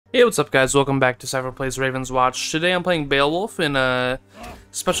Hey, what's up guys? Welcome back to Cypher Plays Ravenswatch. Today I'm playing Beowulf in a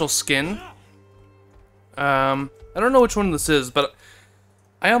special skin. I don't know which one this is, but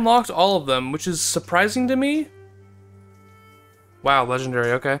I unlocked all of them, which is surprising to me. Wow,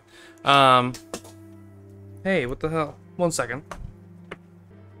 legendary, okay. Hey, what the hell? 1 second.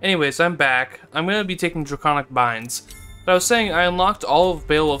 Anyways, I'm back. I'm gonna be taking Draconic Binds. But I was saying I unlocked all of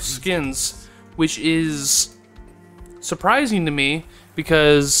Beowulf's skins, which is surprising to me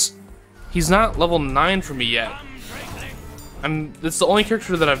because he's not level 9 for me yet. It's the only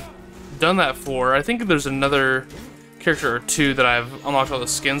character that I've done that for. I think there's another character or two that I've unlocked all the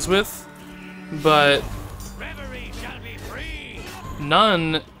skins with, but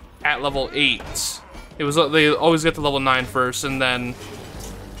none at level 8. They always get to level 9 first, and then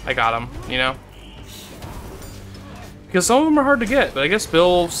I got them, you know? Because some of them are hard to get, but I guess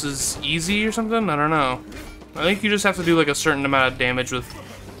Beowulf's is easy or something? I don't know. I think you just have to do like a certain amount of damage with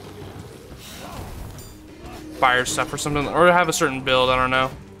fire stuff or something, or have a certain build, I don't know.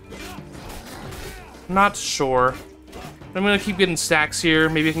 Not sure. I'm gonna keep getting stacks here.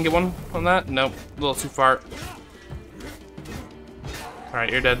 Maybe I can get one on that? Nope, a little too far. Alright,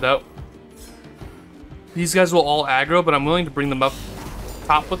 you're dead though. These guys will all aggro, but I'm willing to bring them up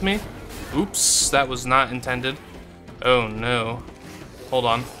top with me. Oops, that was not intended. Oh no. Hold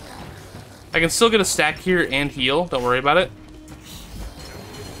on. I can still get a stack here and heal. Don't worry about it.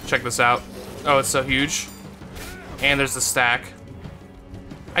 Check this out. Oh, it's so huge. And there's the stack.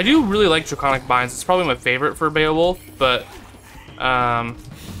 I do really like Draconic Binds. It's probably my favorite for Beowulf, but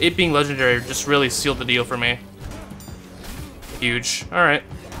it being legendary just really sealed the deal for me. Huge. Alright.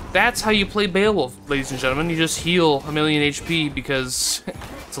 That's how you play Beowulf, ladies and gentlemen. You just heal a million HP because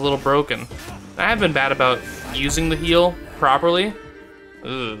it's a little broken. I have been bad about using the heal properly.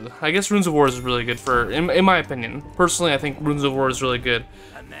 Ugh. I guess Runes of War is really good for, in my opinion. Personally, I think Runes of War is really good,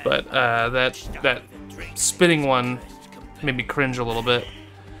 but that spinning one made me cringe a little bit.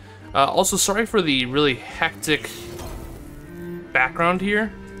 Also, sorry for the really hectic background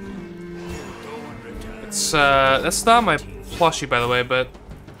here. It's that's not my plushie, by the way, but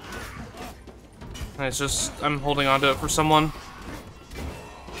it's just I'm holding on to it for someone.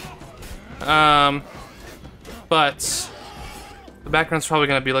 But the background's probably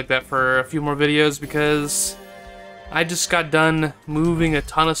gonna be like that for a few more videos because I just got done moving a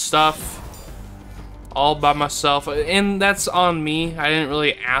ton of stuff all by myself, and that's on me. I didn't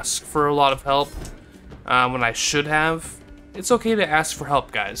really ask for a lot of help when I should have. It's okay to ask for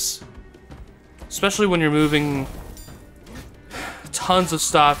help, guys, especially when you're moving tons of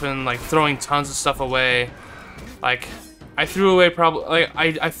stuff and like throwing tons of stuff away. Like I threw away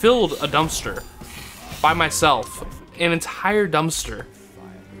I filled a dumpster by myself, an entire dumpster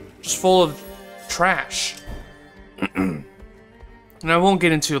just full of trash. And I won't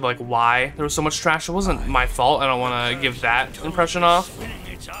get into like why there was so much trash. It wasn't my fault. I don't want to give that impression off.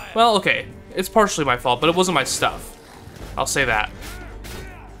 Well, okay, it's partially my fault, but it wasn't my stuff. I'll say that.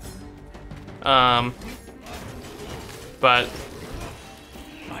 But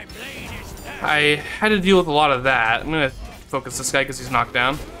I had to deal with a lot of that. I'm gonna focus this guy because he's knocked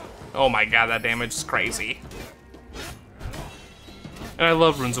down. Oh my god, that damage is crazy. And I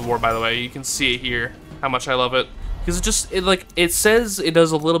love Runes of War, by the way. You can see it here, how much I love it. Because it says it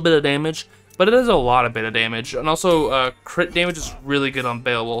does a little bit of damage, but it does a lot of bit of damage. And also, crit damage is really good on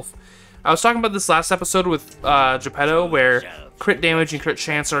Beowulf. I was talking about this last episode with Geppetto, where crit damage and crit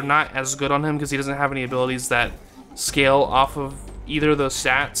chance are not as good on him because he doesn't have any abilities that scale off of either of those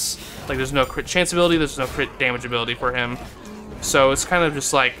stats. Like, there's no crit chance ability, there's no crit damage ability for him. So it's kind of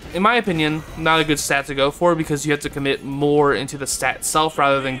just like, in my opinion, not a good stat to go for because you have to commit more into the stat itself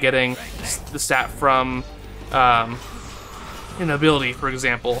rather than getting the stat from an ability, for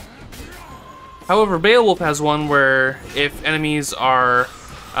example. However, Beowulf has one where if enemies are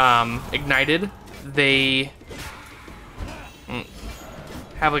ignited, they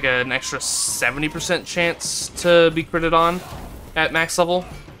have like an extra 70% chance to be critted on at max level,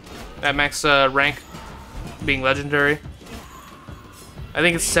 at max rank, being legendary. I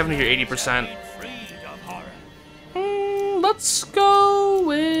think it's 70 or 80%. Let's go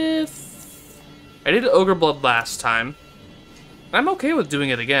with... I did Ogre Blood last time. I'm okay with doing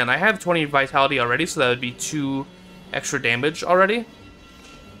it again. I have 20 Vitality already, so that would be 2 extra damage already.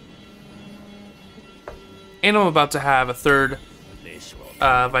 And I'm about to have a third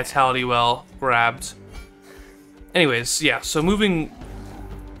Vitality Well grabbed. Anyways, yeah, so moving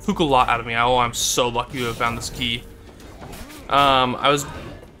took a lot out of me. Oh, I'm so lucky to have found this key. I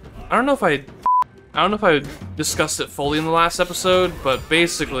don't know if I discussed it fully in the last episode, but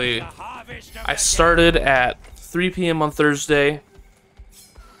basically I started at 3 p.m. on Thursday,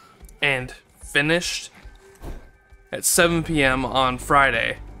 and finished at 7 p.m. on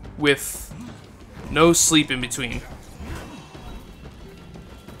Friday with no sleep in between.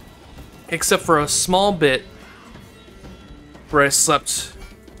 Except for a small bit where I slept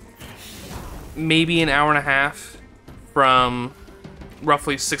maybe an hour and a half from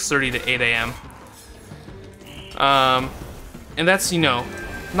roughly 6:30 to 8 a.m. And that's, you know,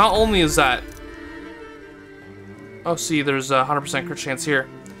 not only is that... Oh, see, there's a 100% crit chance here.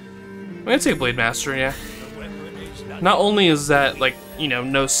 I'm gonna take Blade Master, yeah. Not only is that, like, you know,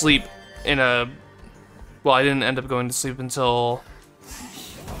 no sleep in a... Well, I didn't end up going to sleep until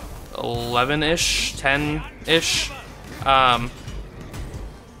 11-ish, 10-ish. Not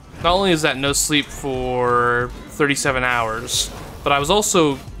only is that no sleep for 37 hours, but I was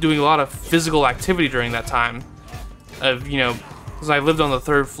also doing a lot of physical activity during that time. Of, you know, because I lived on the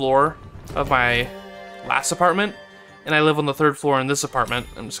 3rd floor of my last apartment, and I live on the 3rd floor in this apartment.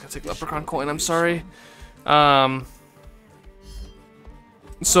 I'm just gonna take the Leprechaun coin, I'm sorry.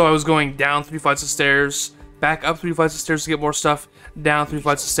 So I was going down 3 flights of stairs, back up 3 flights of stairs to get more stuff, down 3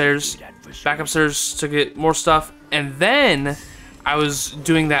 flights of stairs, back upstairs to get more stuff, and then I was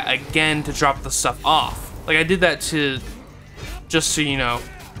doing that again to drop the stuff off. Like, I did that to, just so you know,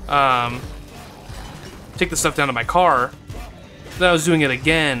 take the stuff down to my car. Then I was doing it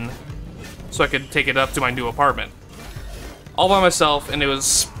again so I could take it up to my new apartment. All by myself, and it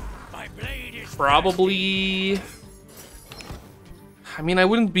was probably... I mean, I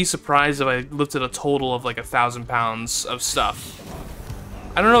wouldn't be surprised if I lifted a total of like 1,000 pounds of stuff.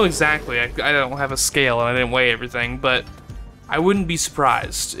 I don't know exactly, I don't have a scale and I didn't weigh everything, but I wouldn't be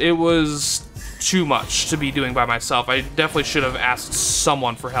surprised. It was too much to be doing by myself. I definitely should have asked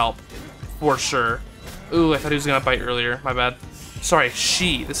someone for help, for sure. Ooh, I thought he was gonna bite earlier, my bad. Sorry,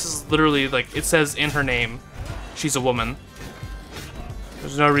 she. This is literally, like, it says in her name, she's a woman.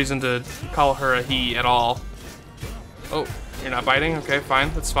 There's no reason to call her a he at all. Oh, you're not biting? Okay,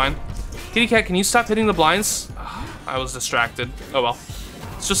 fine, that's fine. Kitty cat, can you stop hitting the blinds? Ugh, I was distracted. Oh well.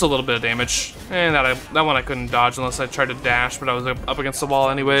 It's just a little bit of damage. And that one I couldn't dodge unless I tried to dash, but I was up against the wall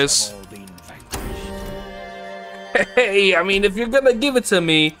anyways. Hey, I mean, if you're gonna give it to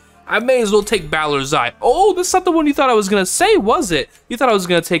me, I may as well take Balor's Eye. Oh, that's not the one you thought I was gonna say, was it? You thought I was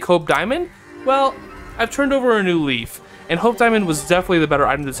gonna take Hope Diamond? Well, I've turned over a new leaf, and Hope Diamond was definitely the better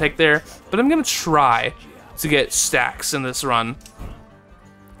item to take there, but I'm gonna try to get stacks in this run.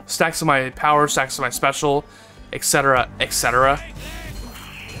 Stacks of my power, stacks of my special, etc., etc.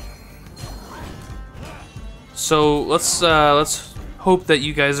 So let's hope that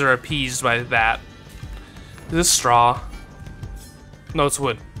you guys are appeased by that. Is this straw? No, it's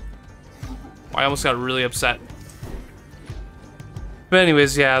wood. I almost got really upset. But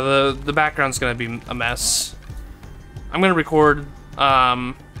anyways, yeah, the background's gonna be a mess. I'm gonna record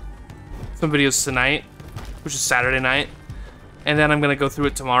some videos tonight, which is Saturday night, and then I'm gonna go through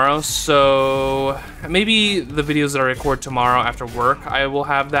it tomorrow. So maybe the videos that I record tomorrow after work, I will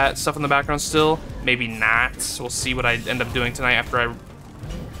have that stuff in the background still. Maybe not. We'll see what I end up doing tonight after I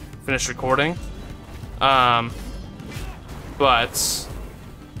finish recording. But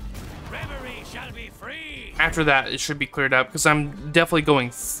after that, it should be cleared up because I'm definitely going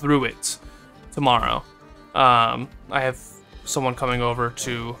through it tomorrow. I have someone coming over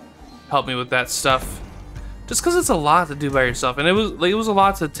to help me with that stuff. Just because it's a lot to do by yourself, and it was a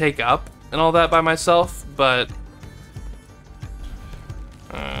lot to take up and all that by myself. But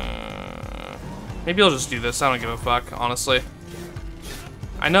maybe I'll just do this. I don't give a fuck, honestly.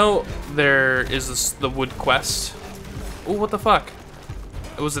 I know there is the wood quest. Ooh, what the fuck?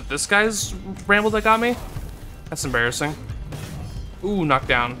 Was it this guy's bramble that got me? That's embarrassing. Ooh,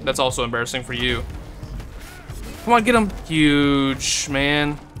 knockdown. That's also embarrassing for you. Come on, get him. Huge,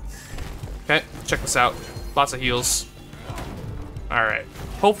 man. Okay, check this out. Lots of heals. Alright.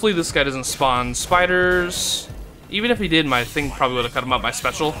 Hopefully this guy doesn't spawn spiders. Even if he did, my thing probably would have cut him up, my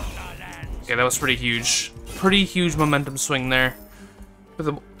special. Okay, that was pretty huge. Pretty huge momentum swing there.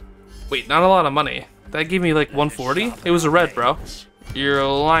 Wait, not a lot of money. That gave me like 140? It was a red, bro. You're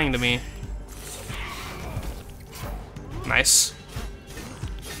lying to me. Nice.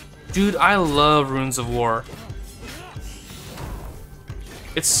 Dude, I love Runes of War.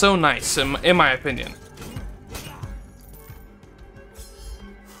 It's so nice, in my opinion.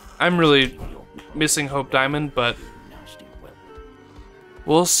 I'm really missing Hope Diamond, but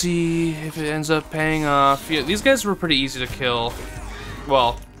we'll see if it ends up paying off. Yeah, these guys were pretty easy to kill.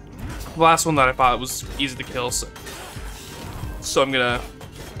 Well, the last one that I fought was easy to kill, so I'm gonna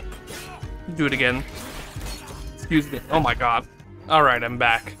do it again. Excuse me. Oh my god. Alright, I'm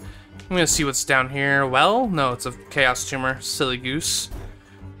back. I'm gonna see what's down here. Well, no, it's a Chaos Tumor. Silly goose.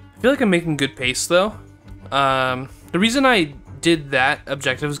 I feel like I'm making good pace though. The reason I did that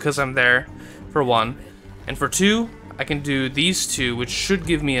objective is because I'm there, for one. And for two, I can do these two, which should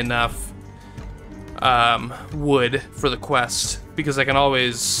give me enough wood for the quest. Because I can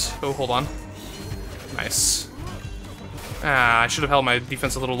always... Oh, hold on. Nice. I should have held my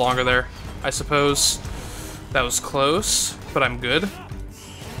defense a little longer there, I suppose. That was close, but I'm good.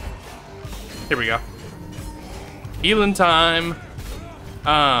 Here we go. Healing time.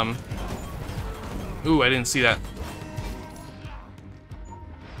 Ooh, I didn't see that.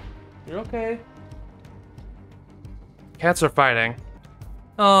 You're okay. Cats are fighting.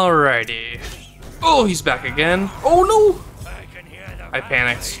 Alrighty. Oh, he's back again. Oh no! I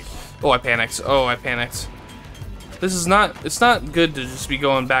panicked. Oh, I panicked. Oh, I panicked. This is not, it's not good to just be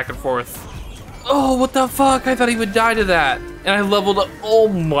going back and forth. Oh, what the fuck? I thought he would die to that. And I leveled up. Oh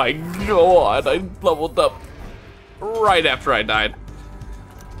my god, I leveled up right after I died.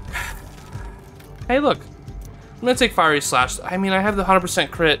 Hey, look. I'm gonna take Fiery Slash. I mean, I have the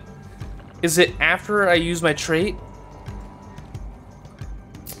 100% crit. Is it after I use my trait?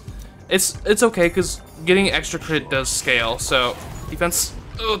 It's okay, because getting extra crit does scale, so... Defense.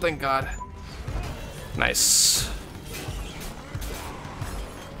 Oh, thank god. Nice.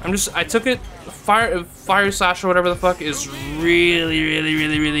 I took it. Fiery Slash or whatever the fuck is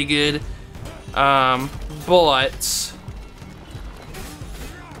really good. But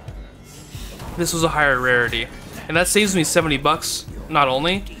this was a higher rarity, and that saves me 70 bucks not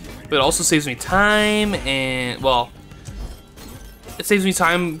only, but it also saves me time, and well, it saves me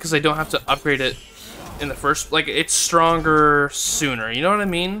time because I don't have to upgrade it in the first. Like, it's stronger sooner. You know what I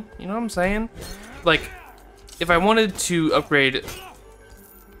mean? You know what I'm saying? Like, if I wanted to upgrade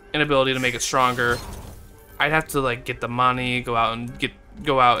an ability to make it stronger, I'd have to like get the money, go out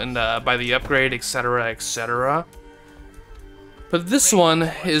and buy the upgrade, etc., etc. But this one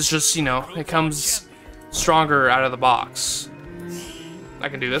is just, you know, it comes stronger out of the box. I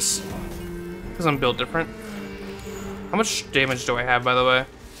can do this because I'm built different. How much damage do I have, by the way?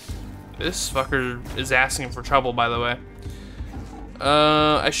 This fucker is asking for trouble, by the way.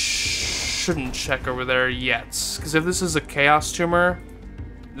 I shouldn't check over there yet, because if this is a Chaos Tumor,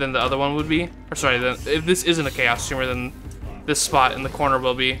 then the other one would be. Or sorry, then if this isn't a Chaos Tumor, then this spot in the corner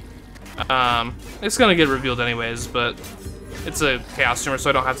will be. It's gonna get revealed anyways, but it's a Chaos Tumor, so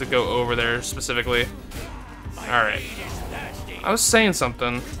I don't have to go over there specifically. Alright. I was saying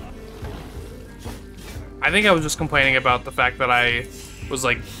something. I think I was just complaining about the fact that I was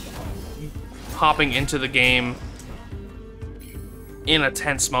like hopping into the game in a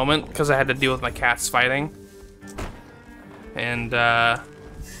tense moment because I had to deal with my cats fighting. And that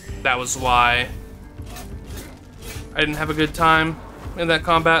was why I didn't have a good time in that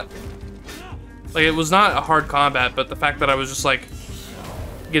combat. Like, it was not a hard combat, but the fact that I was just like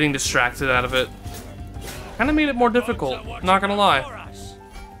getting distracted out of it kind of made it more difficult, not gonna lie.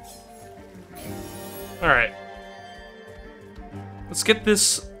 Alright. Let's get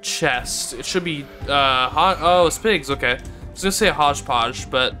this chest. It should be, oh, it's pigs, okay. I was gonna say a hodgepodge,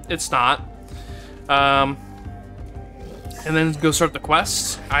 but it's not. And then go start the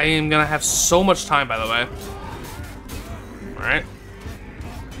quest. I am gonna have so much time, by the way. Alright.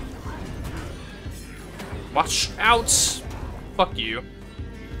 Watch out! Fuck you.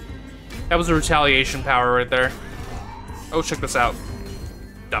 That was a retaliation power right there. Oh, check this out.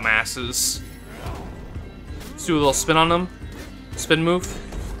 Dumbasses. Let's do a little spin on them. Spin move.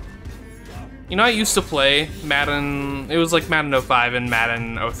 You know, I used to play Madden. It was like Madden 05 and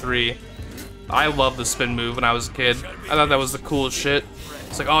Madden 03. I loved the spin move when I was a kid. I thought that was the coolest shit.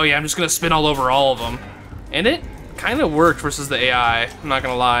 It's like, oh yeah, I'm just gonna spin all over all of them. And it kind of worked versus the AI, I'm not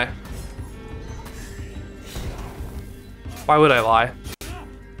gonna lie. Why would I lie?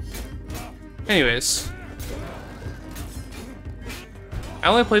 Anyways. I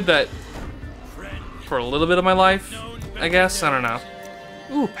only played that for a little bit of my life, I guess. I don't know.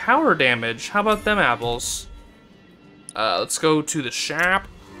 Ooh, power damage. How about them apples? Let's go to the shop.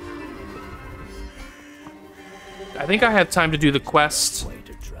 I think I have time to do the quest.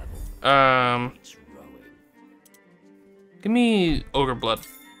 Give me Ogre Blood.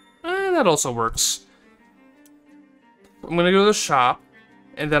 That also works. I'm gonna go to the shop,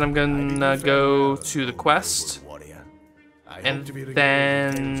 and then I'm gonna go to the quest, and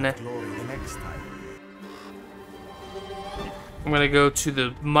then I'm gonna go to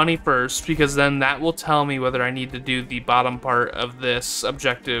the money first, because then that will tell me whether I need to do the bottom part of this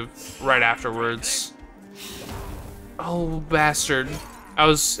objective right afterwards. Oh, bastard. I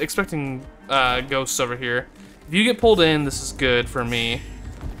was expecting ghosts over here. If you get pulled in, this is good for me,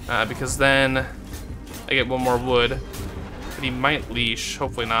 because then I get one more wood. But he might leash.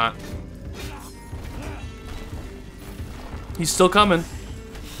 Hopefully not. He's still coming.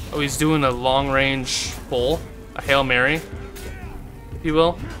 Oh, he's doing a long-range pull. A Hail Mary, if you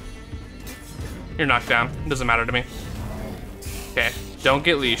will. You're knocked down. It doesn't matter to me. Okay, don't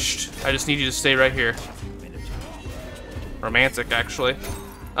get leashed. I just need you to stay right here. Romantic, actually.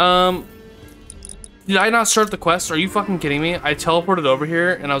 Did I not start the quest? Are you fucking kidding me? I teleported over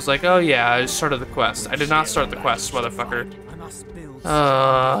here, and I was like, oh yeah, I just started the quest. I did not start the quest, motherfucker.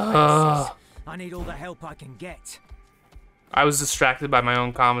 I need all the help I can get. I was distracted by my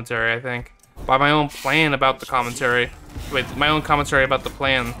own commentary, I think. By my own plan about the commentary. Wait, my own commentary about the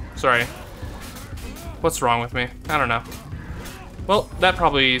plan. Sorry. What's wrong with me? I don't know. Well, that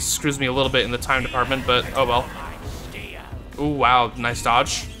probably screws me a little bit in the time department, but oh well. Ooh, wow, nice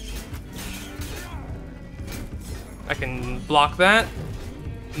dodge. I can block that,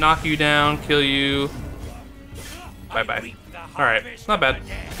 knock you down, kill you. Bye-bye. Alright, not bad.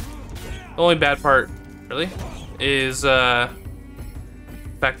 The only bad part, really, is the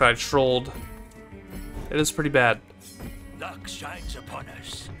fact that I trolled. It is pretty bad. Luck shines upon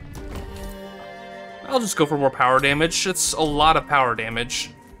us. I'll just go for more power damage. It's a lot of power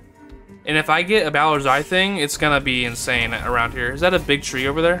damage. And if I get a Balor's Eye thing, it's gonna be insane around here. Is that a big tree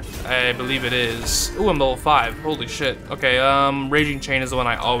over there? I believe it is. Ooh, I'm level 5. Holy shit. Okay, Raging Chain is the one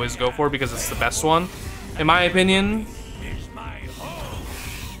I always go for because it's the best one. In my opinion.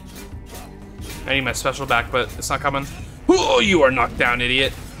 I need my special back, but it's not coming. Oh, you are knocked down,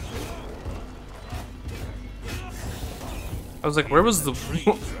 idiot. I was like, where's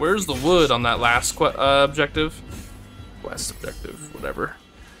the wood on that last objective? Quest objective, whatever.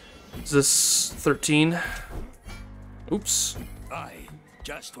 Is this 13? Oops. Aye,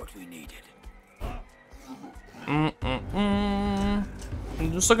 just what we needed. I'm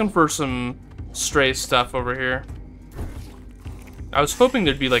just looking for some stray stuff over here. I was hoping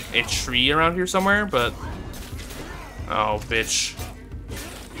there'd be like a tree around here somewhere, but oh, bitch.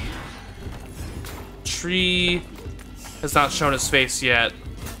 Tree has not shown his face yet.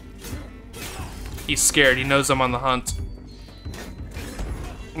 He's scared. He knows I'm on the hunt.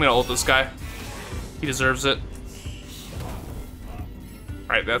 I'm gonna ult this guy. He deserves it.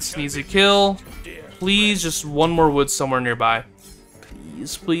 Alright, that's an easy kill. Please, just one more wood somewhere nearby.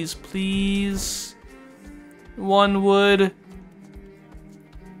 Please, please, please. One wood.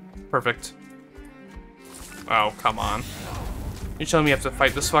 Perfect. Oh, come on. You're telling me I have to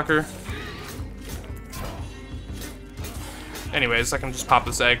fight this fucker? Anyways, I can just pop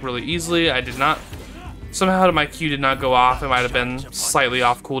this egg really easily. I did not... Somehow my Q did not go off. It might have been slightly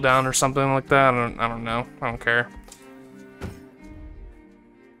off cooldown or something like that. I don't know. I don't care.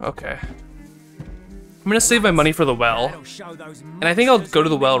 Okay. I'm gonna save my money for the well. And I think I'll go to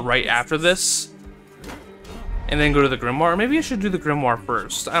the well right after this. And then go to the Grimoire. Maybe I should do the Grimoire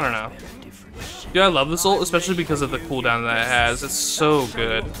first. I don't know. Dude, I love this ult, especially because of the cooldown that it has. It's so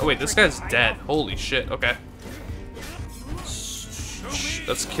good. Oh wait, this guy's dead. Holy shit. Okay.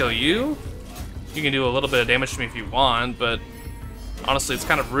 Let's kill you. You can do a little bit of damage to me if you want, but honestly, it's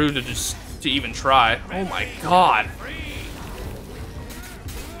kind of rude to even try. Oh my god.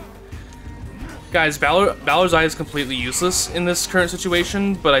 Guys, Balor's Eye is completely useless in this current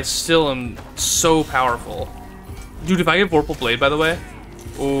situation, but I still am so powerful. Dude, if I get Vorpal Blade, by the way,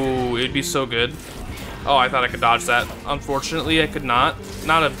 oh, it'd be so good. Oh, I thought I could dodge that. Unfortunately, I could not.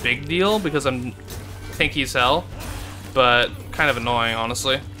 Not a big deal, because I'm tanky as hell, but kind of annoying,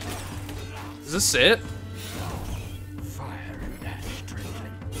 honestly. Is this it?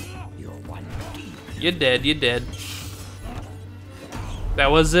 You're dead, you're dead.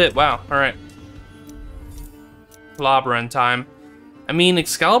 That was it, wow, alright. Labyrinth time. I mean,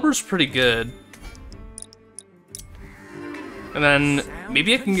 Excalibur's pretty good. And then,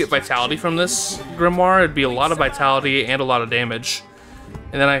 maybe I can get Vitality from this Grimoire. It'd be a lot of Vitality and a lot of damage.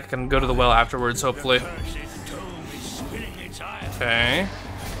 And then I can go to the well afterwards, hopefully. Okay.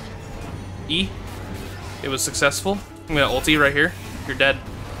 E. It was successful. I'm gonna ulti right here. You're dead.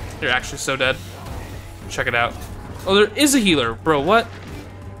 You're actually so dead. Check it out. Oh, there is a healer. Bro, what?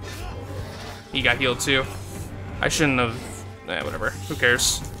 He got healed too. I shouldn't have... whatever. Who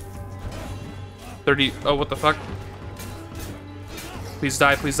cares? 30... Oh, what the fuck? Please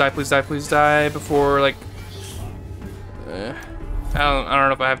die, please die, please die, please die before, like... I don't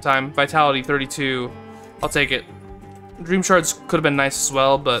know if I have time. Vitality, 32. I'll take it. Dream Shards could have been nice as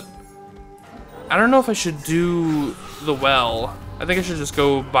well, but... I don't know if I should do the well. I think I should just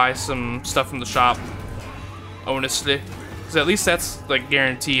go buy some stuff from the shop. Honestly. Because at least that's, like,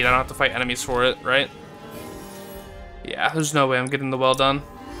 guaranteed. I don't have to fight enemies for it, right? Yeah, there's no way I'm getting the well done.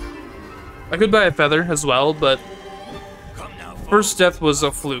 I could buy a feather as well, but first death was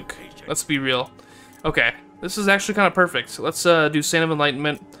a fluke. Let's be real. Okay, this is actually kind of perfect. Let's do Sand of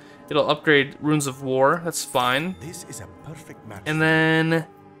Enlightenment. It'll upgrade Runes of War. That's fine. This is a perfect match. And then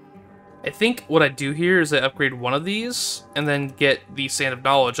I think what I do here is I upgrade one of these and then get the Sand of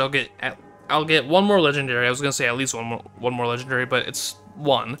Knowledge. I'll get one more legendary. I was gonna say at least one more legendary, but it's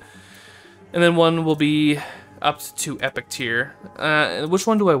one. And then one will be up to epic tier. Which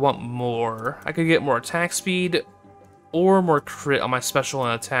one do I want more? I could get more attack speed or more crit on my special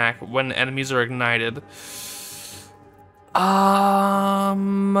and attack when enemies are ignited. I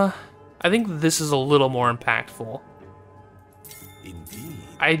think this is a little more impactful. Indeed.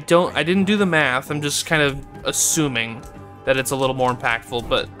 I didn't do the math. I'm just kind of assuming that it's a little more impactful,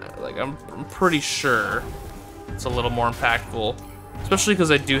 but like I'm pretty sure it's a little more impactful, especially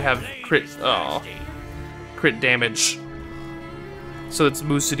because I do have crit damage, so it's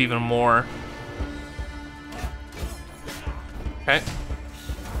boosted even more. Okay,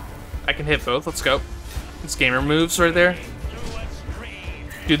 I can hit both. Let's go. It's gamer moves right there.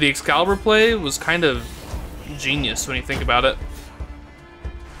 Dude, the Excalibur play was kind of genius when you think about it.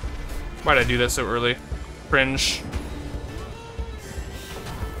 Why'd I do that so early? Cringe.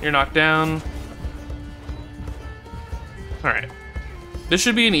 You're knocked down. Alright. This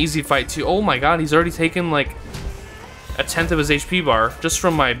should be an easy fight too. Oh my god, he's already taken like a 10th of his HP bar just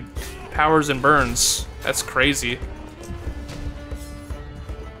from my powers and burns. That's crazy.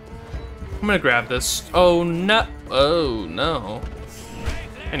 I'm gonna grab this. Oh no. Oh no.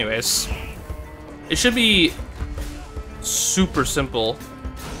 Anyways. It should be super simple.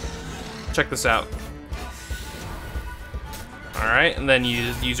 Check this out. Alright, and then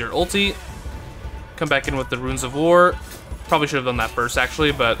you use your ulti. Come back in with the Runes of War. Probably should have done that first,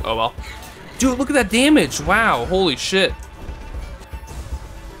 actually, but oh well. Dude, look at that damage! Wow, holy shit.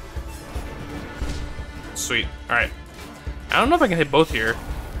 Sweet. Alright. I don't know if I can hit both here.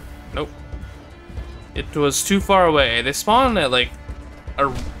 Nope. It was too far away. They spawn at, like,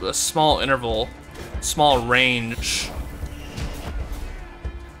 a small interval. Small range.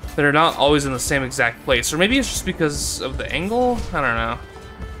 They're not always in the same exact place. Or maybe it's just because of the angle? I don't know.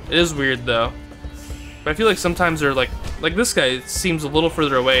 It is weird, though. But I feel like sometimes they're like this guy seems a little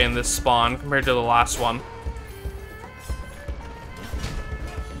further away in this spawn compared to the last one.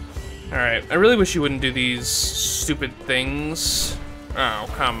 Alright, I really wish you wouldn't do these stupid things. Oh,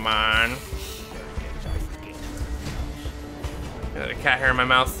 come on. Got a cat hair in my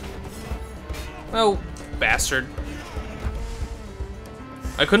mouth. Oh, bastard.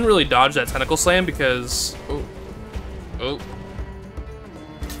 I couldn't really dodge that tentacle slam because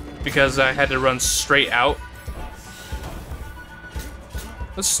because I had to run straight out.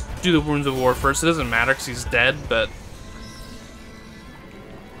 Let's do the Runes of War first. It doesn't matter because he's dead, but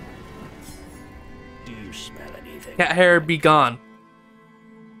Do you smell anything? cat hair, be gone.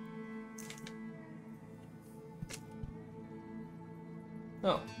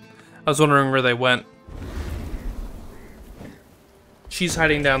 Oh, I was wondering where they went. She's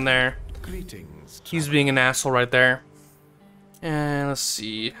hiding down there. Greetings. He's being an asshole right there. And let's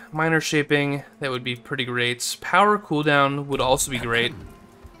see. Minor shaping, that would be pretty great. Power cooldown would also be great.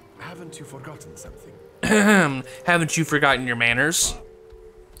 Haven't you forgotten something? Haven't you forgotten your manners?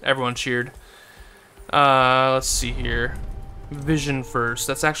 Everyone cheered. Let's see here. Vision first.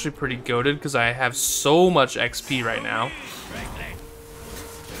 That's actually pretty goated because I have so much XP right now.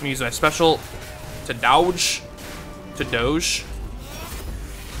 I'm gonna use my special to dodge. To doge.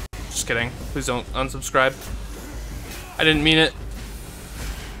 Just kidding. Please don't unsubscribe. I didn't mean it.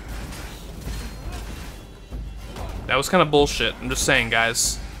 That was kind of bullshit. I'm just saying,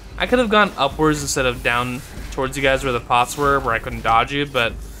 guys. I could have gone upwards instead of down towards you guys where the pots were, where I couldn't dodge you,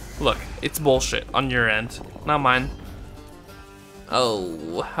 but look, it's bullshit on your end, not mine.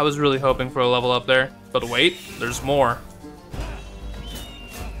 Oh, I was really hoping for a level up there, but wait, there's more.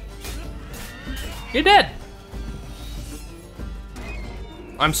 You're dead.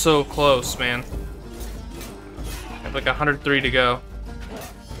 I'm so close, man. I have like 103 to go.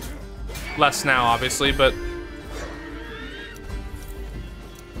 Less now, obviously, but...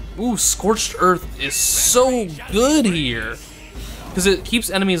 Ooh, Scorched Earth is so good here. Because it keeps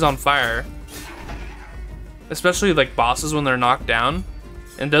enemies on fire. Especially like bosses when they're knocked down.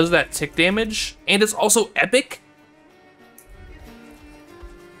 And does that tick damage. And it's also epic.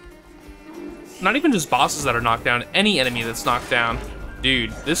 Not even just bosses that are knocked down, any enemy that's knocked down.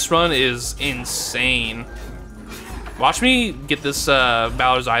 Dude, this run is insane. Watch me get this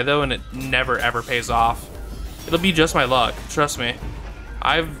Valor's Eye though, and it never ever pays off. It'll be just my luck, trust me.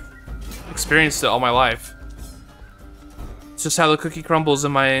 I've experienced it all my life. It's just how the cookie crumbles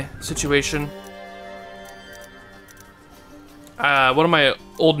in my situation. One of my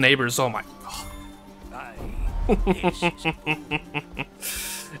old neighbors, oh my.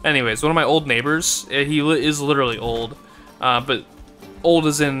 Anyways, one of my old neighbors, he is literally old, but old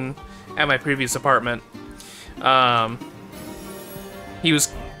as in at my previous apartment. He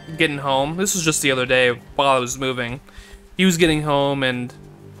was getting home. This was just the other day while I was moving. He was getting home and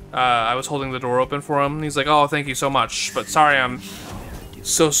I was holding the door open for him. And he's like, "Oh, thank you so much, but sorry I'm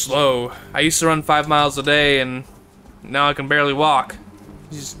so slow. I used to run 5 miles a day and now I can barely walk."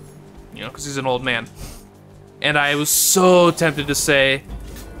 He's, you know, because he's an old man. And I was so tempted to say,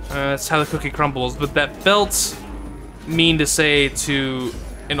 "That's how the cookie crumbles," but that felt mean to say to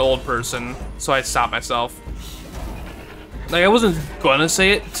an old person, so I stopped myself. Like, I wasn't gonna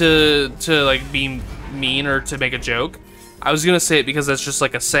say it to like be mean or to make a joke. I was gonna say it because that's just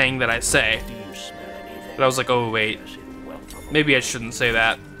like a saying that I say. But I was like, oh wait, maybe I shouldn't say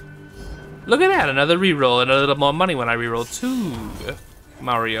that. Look at that, another reroll and a little more money when I reroll too,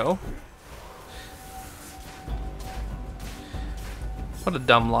 Mario. What a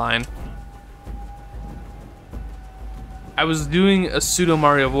dumb line. I was doing a pseudo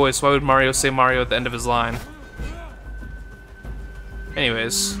Mario voice. Why would Mario say Mario at the end of his line?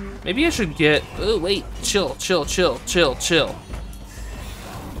 Anyways, maybe I should get... Oh, wait. Chill.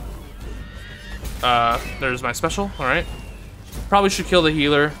 There's my special. Alright. Probably should kill the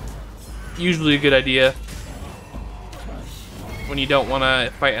healer. Usually a good idea. When you don't want to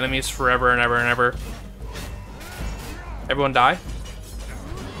fight enemies forever and ever and ever. Everyone die?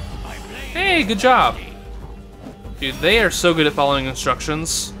 Hey, good job. Dude, they are so good at following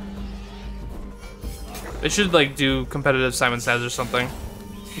instructions. They should, like, do competitive Simon Says or something.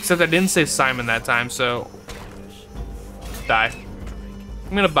 Except I didn't say Simon that time, so... Die.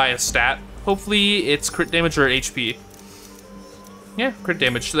 I'm gonna buy a stat. Hopefully it's crit damage or HP. Yeah, crit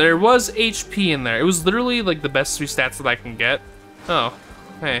damage. There was HP in there. It was literally, like, the best 3 stats that I can get. Oh,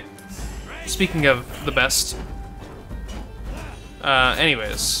 hey. Speaking of the best.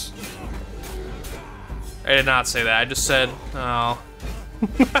 Anyways. I did not say that. I just said, oh.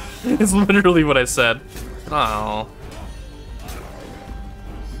 It's literally what I said. Oh.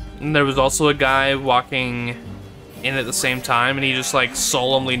 And there was also a guy walking in at the same time, and he just like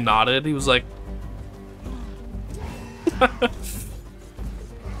solemnly nodded. He was like...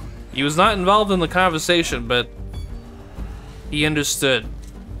 He was not involved in the conversation, but he understood.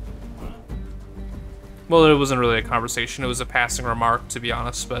 Well, it wasn't really a conversation. It was a passing remark, to be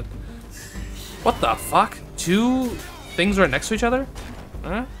honest, but... What the fuck? 2 things right next to each other?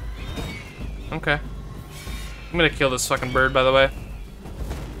 Huh? Okay. I'm gonna kill this fucking bird, by the way.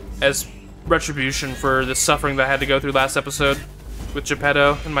 As retribution for the suffering that I had to go through last episode with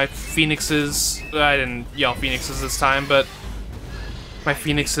Geppetto and my phoenixes. I didn't yell phoenixes this time, but my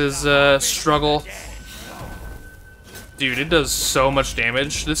phoenixes struggle. Dude, it does so much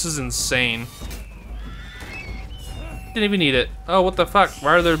damage. This is insane. Didn't even need it. Oh, what the fuck?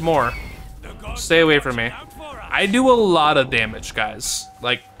 Why are there more? Stay away from me. I do a lot of damage, guys.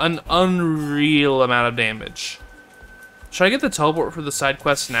 Like, an unreal amount of damage. Should I get the teleport for the side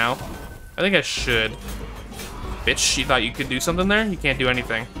quest now? I think I should. Bitch, you thought you could do something there? You can't do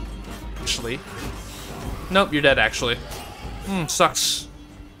anything. Actually. Nope, you're dead, actually. Sucks.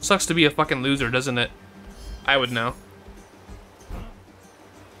 Sucks to be a fucking loser, doesn't it? I would know.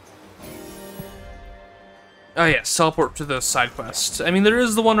 Oh yeah, teleport to the side quest. I mean, there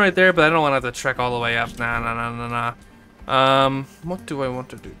is the one right there, but I don't want to have to trek all the way up. Nah. What do I want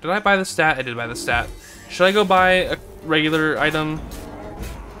to do? Did I buy the stat? I did buy the stat. Should I go buy a regular item?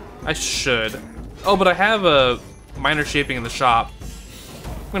 I should. Oh, but I have a minor shaping in the shop.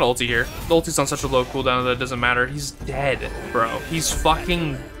 I'm gonna ulti here. The ulti's on such a low cooldown that it doesn't matter. He's dead, bro. He's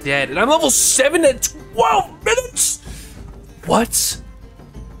fucking dead. And I'm level 7 at 12 minutes? What?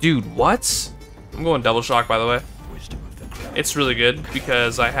 Dude, what? I'm going double shock, by the way. It's really good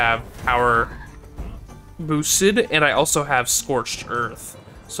because I have power boosted and I also have scorched earth.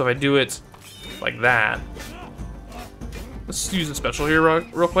 So if I do it like that, let's use a special here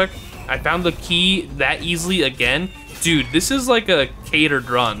real quick. I found the key that easily again. Dude, this is like a catered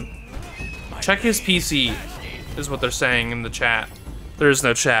run. Check his PC, is what they're saying in the chat. There is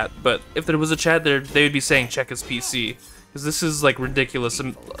no chat, but if there was a chat, they would be saying check his PC. Because this is like ridiculous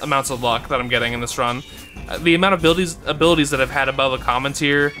amounts of luck that I'm getting in this run. The amount of abilities that I've had above the comments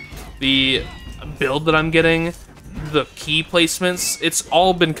here, the build that I'm getting, the key placements, it's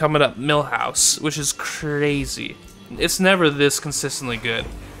all been coming up Millhouse, which is crazy. It's never this consistently good.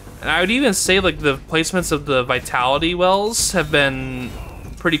 And I would even say like the placements of the vitality wells have been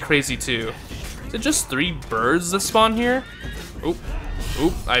pretty crazy too. Is it just 3 birds that spawn here? Oop,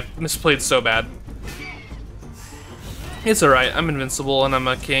 I misplayed so bad. It's alright, I'm invincible and I'm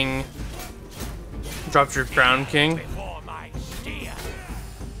a king. Dropped your crown, king. Before my steer.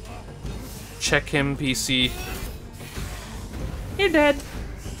 Check him, PC. You're dead.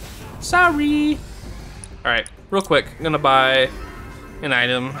 Sorry. Alright, real quick, I'm gonna buy an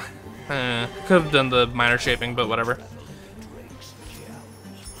item. Could have done the minor shaping, but whatever.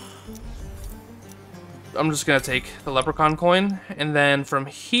 I'm just gonna take the leprechaun coin, and then from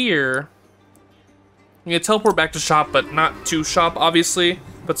here, I'm gonna teleport back to shop, but not to shop, obviously,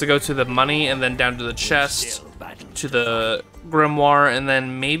 but to go to the money, and then down to the chest, to the grimoire, and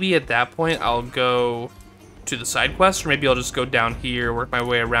then maybe at that point I'll go to the side quest, or maybe I'll just go down here, work my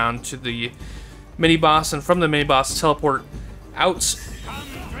way around to the mini boss, and from the mini boss teleport out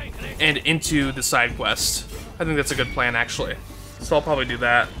and into the side quest. I think that's a good plan, actually. So I'll probably do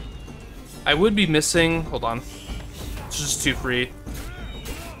that. I would be missing, hold on, it's just 2 free.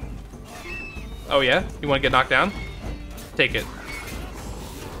 Oh yeah, you want to get knocked down? Take it.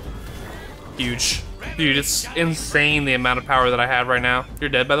 Huge. Dude, it's insane the amount of power that I have right now. You're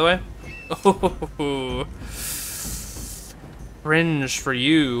dead, by the way? Oh, cringe for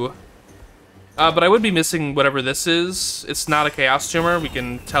you. But I would be missing whatever this is. It's not a chaos tumor. We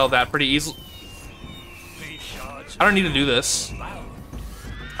can tell that pretty easily. I don't need to do this. I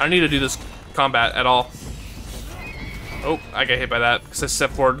don't need to do this combat at all. Oh, I got hit by that because I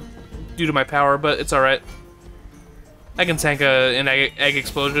stepped forward due to my power, but it's alright. I can tank an egg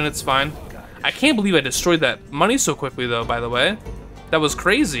explosion, it's fine. I can't believe I destroyed that money so quickly, though, by the way. That was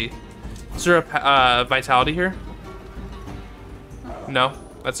crazy. Is there a vitality here? No,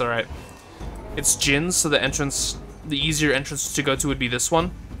 that's alright. It's Jin's, so the easier entrance to go to would be this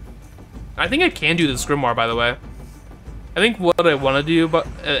one. I think I can do this grimoire, by the way. I think what I want to do, but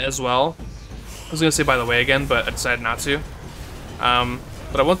as well, I was gonna say by the way again, but I decided not to.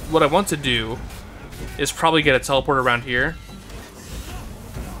 But what I want to do is probably get a teleport around here.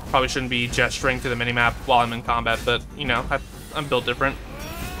 Probably shouldn't be gesturing to the minimap while I'm in combat, but you know, I'm built different.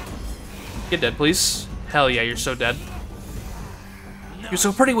 Get dead, please. Hell yeah, you're so dead. You're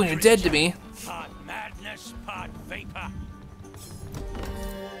so pretty when you're dead to me. Part madness, part vapor.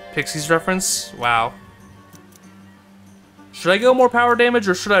 Pixies reference? Wow. Should I go more power damage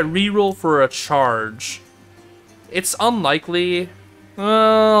or should I reroll for a charge? It's unlikely.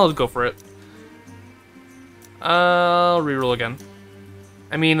 I'll go for it. I'll reroll again.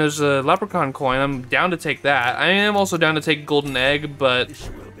 I mean, there's a leprechaun coin. I'm down to take that. I am also down to take golden egg, but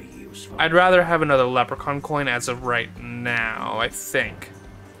I'd rather have another leprechaun coin as of right now, I think.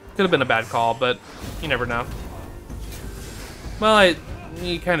 Could have been a bad call, but you never know. Well,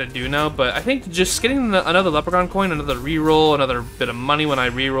 you kind of do know, but I think just getting another leprechaun coin, another reroll, another bit of money when I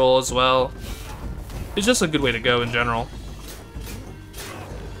reroll as well, is just a good way to go in general.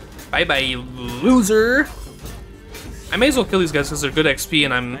 Bye-bye, loser! I may as well kill these guys because they're good XP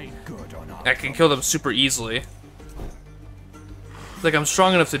and I can kill them super easily. Like, I'm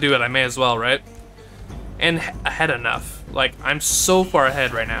strong enough to do it, I may as well, right? And ahead enough. Like, I'm so far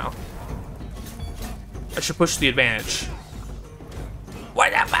ahead right now. I should push the advantage.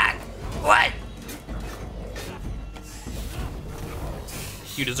 What the fuck? What?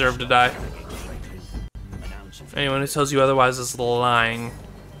 You deserve to die. Anyone who tells you otherwise is lying.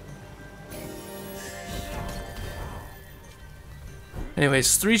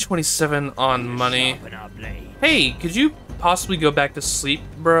 Anyways, 327 on money. Hey, could you possibly go back to sleep,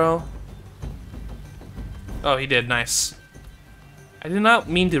 bro? Oh, he did. Nice. I did not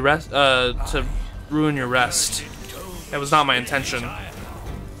mean to to ruin your rest. That was not my intention.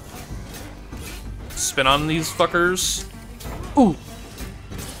 Spin on these fuckers. Ooh.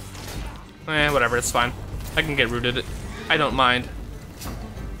 Whatever. It's fine. I can get rooted. I don't mind.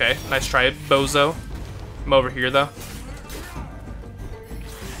 Okay, nice try, bozo. I'm over here though.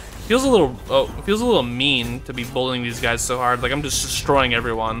 Feels a little mean to be bullying these guys so hard. Like I'm just destroying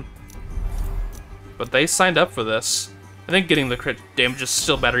everyone. But they signed up for this. I think getting the crit damage is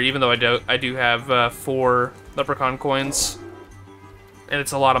still better, even though I do have 4 leprechaun coins, and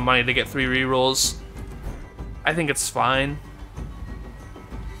it's a lot of money to get 3 rerolls. I think it's fine.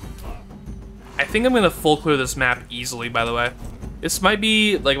 I think I'm gonna full clear this map easily. By the way, this might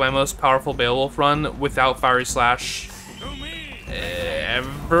be like my most powerful Beowulf run without Fiery Slash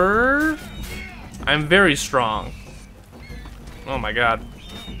ever. I'm very strong. Oh my god.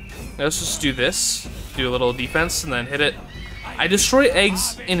 Let's just do this. Do a little defense and then hit it. I destroy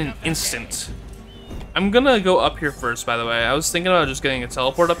eggs in an instant. I'm gonna go up here first, by the way. I was thinking about just getting a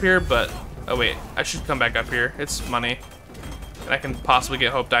teleport up here, but... Oh wait, I should come back up here. It's money. And I can possibly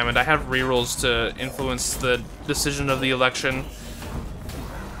get Hope Diamond. I have rerolls to influence the decision of the election.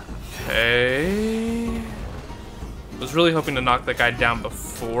 Okay... Was really hoping to knock that guy down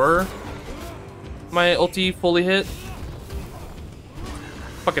before my ulti fully hit.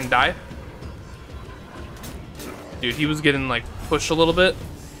 Fucking die. Dude, he was getting like pushed a little bit.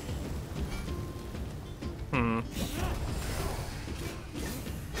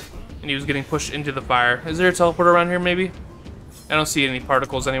 And he was getting pushed into the fire. Is there a teleport around here maybe? I don't see any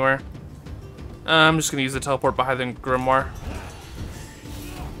particles anywhere. I'm just gonna use the teleport behind the grimoire.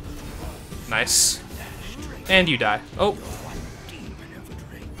 Nice. And you die. Oh.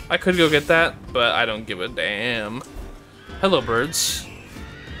 I could go get that, but I don't give a damn. Hello, birds.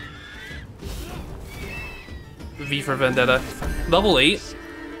 V for Vendetta. Level 8.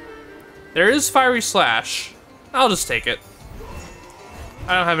 There is Fiery Slash. I'll just take it.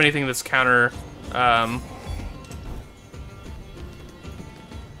 I don't have anything that's counter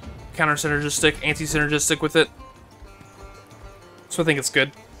synergistic, anti-synergistic with it. So I think it's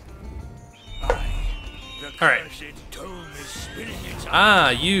good. Alright. Ah,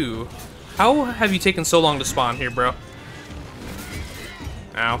 you. How have you taken so long to spawn here, bro?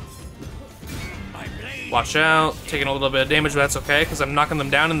 Ow. Watch out. Taking a little bit of damage, but that's okay, because I'm knocking them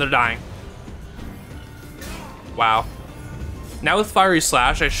down and they're dying. Wow. Now with Fiery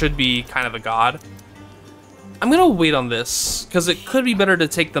Slash, I should be kind of a god. I'm gonna wait on this, because it could be better to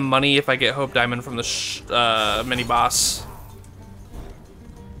take the money if I get Hope Diamond from the mini-boss.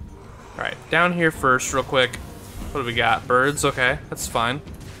 Alright, down here first, real quick. What do we got? Birds? Okay, that's fine.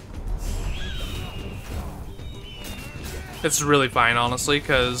 It's really fine, honestly,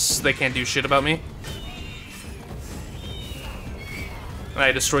 because they can't do shit about me. And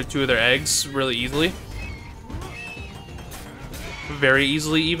I destroyed 2 of their eggs really easily. Very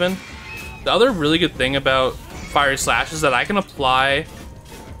easily, even. The other really good thing about Fiery Slash is that I can apply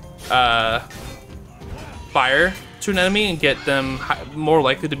fire to an enemy and get them more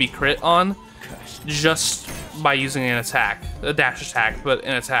likely to be crit on just by using an attack. A dash attack, but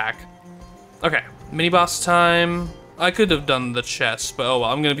an attack. Okay, mini-boss time. I could have done the chest, but oh well.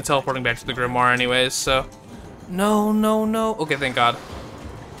 I'm going to be teleporting back to the grimoire anyways, so... No, no, no. Okay, thank God.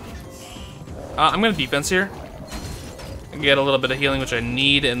 I'm going to defense here. Get a little bit of healing, which I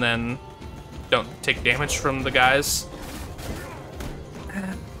need, and then don't take damage from the guys.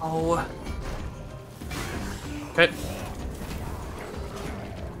 Oh. Okay.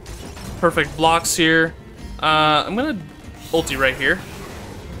 Perfect blocks here. I'm gonna ulti right here.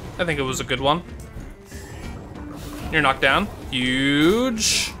 I think it was a good one. You're knocked down.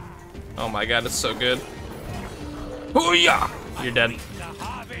 Huge. Oh my god, it's so good. Oh yeah! You're dead.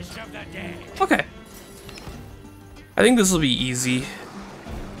 Okay. I think this will be easy.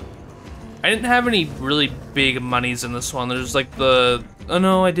 I didn't have any really big monies in this one. There's like the... Oh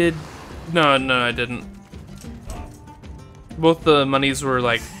no, I did. No, I didn't. Both the monies were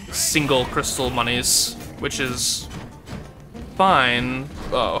like single crystal monies, which is fine.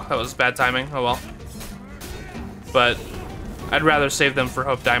 Oh, that was bad timing. Oh well. But I'd rather save them for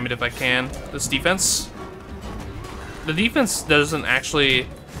Hope Diamond if I can. This defense. The defense doesn't actually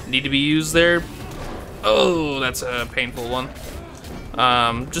need to be used there. Oh, that's a painful one.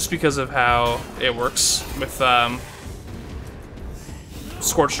 Just because of how it works with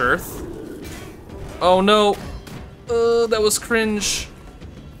Scorched Earth. Oh no. That was cringe.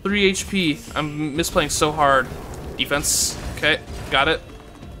 3 HP. I'm misplaying so hard. Defense. Okay, got it.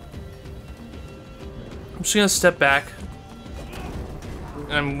 I'm just gonna step back.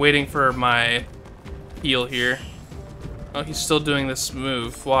 And I'm waiting for my heal here. Oh, he's still doing this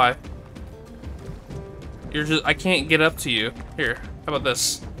move. Why? You're just... I can't get up to you. Here, how about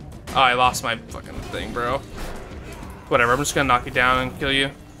this? Oh, I lost my fucking thing, bro. Whatever, I'm just gonna knock you down and kill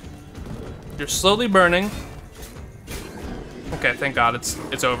you. You're slowly burning. Okay, thank God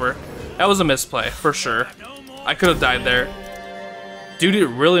it's over. That was a misplay, for sure. I could have died there. Dude, it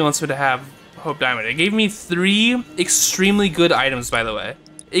really wants me to have Hope Diamond. It gave me 3 extremely good items, by the way.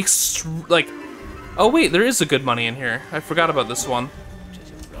 Like... Oh wait, there is a good money in here. I forgot about this one.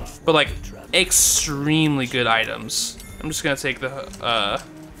 But like, extremely good items. I'm just gonna take the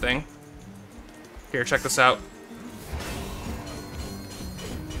thing. Here, check this out.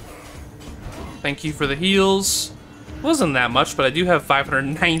 Thank you for the heals. Wasn't that much, but I do have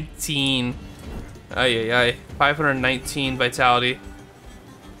 519. 519 vitality.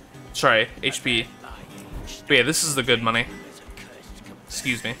 Sorry, HP. But yeah, this is the good money.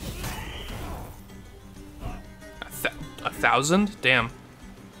 Excuse me. 1,000? Damn.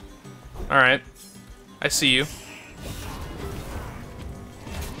 Alright. I see you.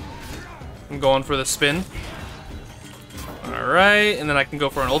 I'm going for the spin. Alright, and then I can go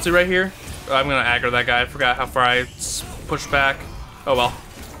for an ulti right here. I'm gonna aggro that guy. I forgot how far I pushed back. Oh well.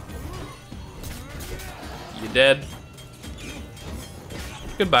 You dead.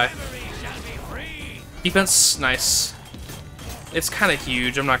 Goodbye. Defense, nice. It's kind of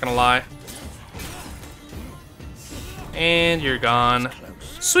huge, I'm not gonna lie. And you're gone.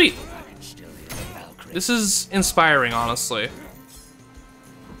 Sweet. This is inspiring, honestly.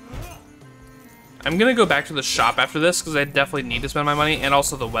 I'm gonna go back to the shop after this because I definitely need to spend my money, and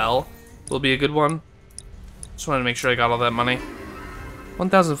also the well will be a good one. Just wanted to make sure I got all that money.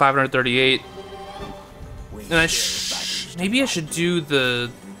 1,538. And maybe I should do the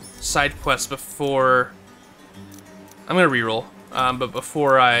side quest before. I'm gonna reroll, but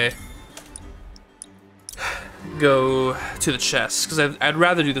before I go to the chest, because I'd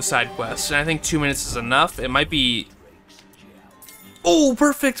rather do the side quest, and I think 2 minutes is enough. It might be. Oh,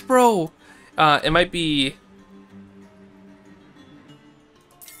 perfect, bro. It might be.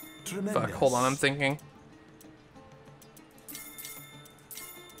 Fuck, hold on, I'm thinking.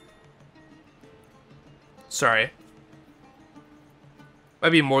 Sorry. Might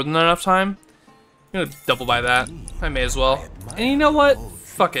be more than enough time. I'm gonna double by that. I may as well. And you know what?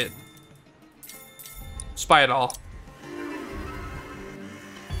 Fuck it. Spy it all.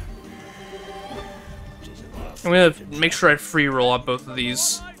 I'm gonna make sure I free roll on both of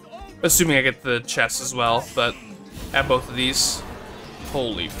these. Assuming I get the chest as well, but at both of these.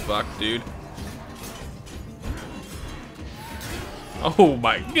 Holy fuck, dude. Oh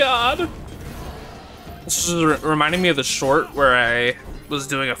my god. This is reminding me of the short where I was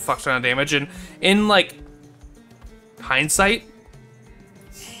doing a fuck ton of damage, and in like hindsight,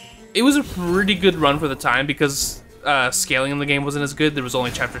 it was a pretty good run for the time because scaling in the game wasn't as good. There was only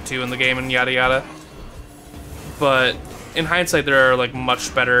chapter 2 in the game and yada yada. But in hindsight, there are like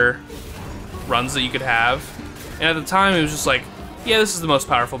much better runs that you could have. And at the time, it was just like, yeah, this is the most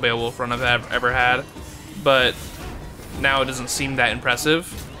powerful Beowulf run I've ever had. But now it doesn't seem that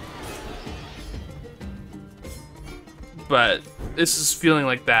impressive. But this is feeling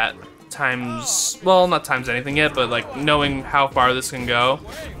like that times, well, not times anything yet, but like knowing how far this can go,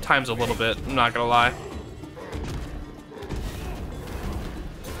 times a little bit, I'm not gonna lie.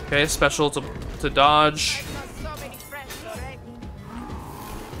 Okay, special to dodge.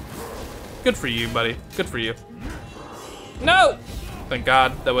 Good for you, buddy. Good for you. No! Thank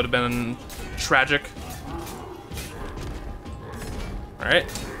God, that would have been tragic.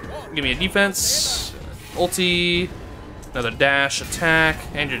 Alright, give me a defense, ulti, another dash, attack,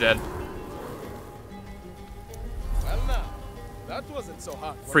 and you're dead. Well, now, that wasn't so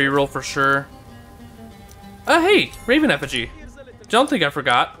hard. Free roll for sure. Hey, Raven effigy. Don't think I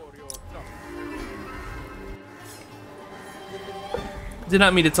forgot. Did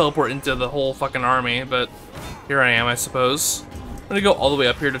not mean to teleport into the whole fucking army, but here I am, I suppose. I'm gonna go all the way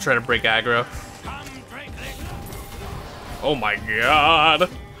up here to try to break aggro. Oh my god.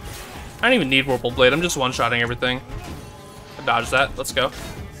 I don't even need Vorpal Blade, I'm just one-shotting everything. I dodged that, let's go.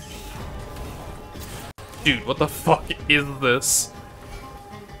 Dude, what the fuck is this?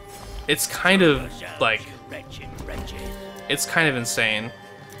 It's kind of, like... It's kind of insane.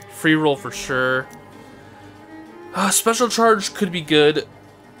 Free roll for sure. Special charge could be good.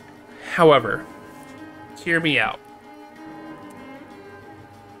 However, hear me out.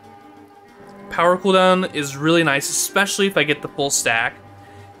 Power cooldown is really nice, especially if I get the full stack.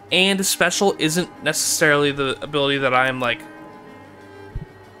 And special isn't necessarily the ability that I'm like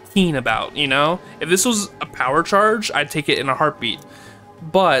keen about, you know? If this was a power charge, I'd take it in a heartbeat.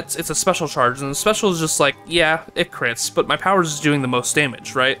 But it's a special charge, and the special is just like, yeah, it crits, but my power is doing the most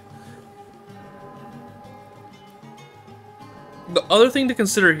damage, right? The other thing to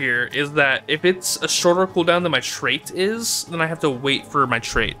consider here is that if it's a shorter cooldown than my trait is, then I have to wait for my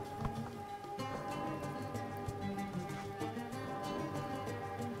trait.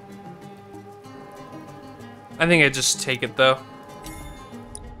 I think I just take it though.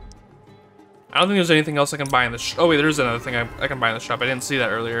 I don't think there's anything else I can buy in the shop. Oh wait, there is another thing I can buy in the shop. I didn't see that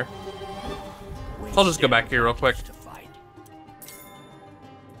earlier. So I'll just go back here real quick.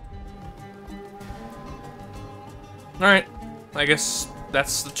 Alright, I guess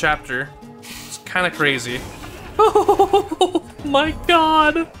that's the chapter. It's kind of crazy. Oh my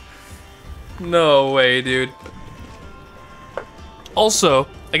god! No way, dude. Also,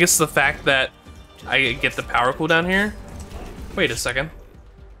 I guess the fact that I get the power cooldown here. Wait a second.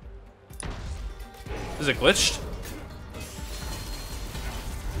 Is it glitched?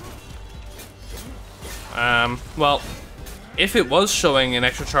 Well, if it was showing an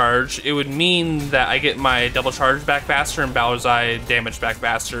extra charge, it would mean that I get my double charge back faster and Balor's Eye damage back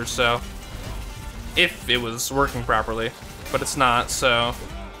faster, so... If it was working properly. But it's not, so...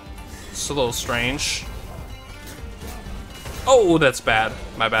 It's a little strange. Oh, that's bad.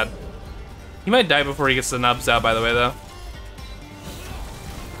 My bad. He might die before he gets the nubs out, by the way, though.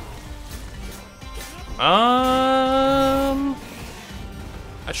 I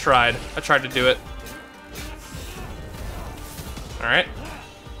tried to do it. Alright.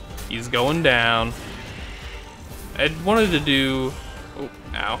 He's going down. I wanted to do... Oh,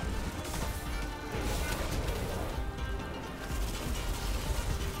 ow.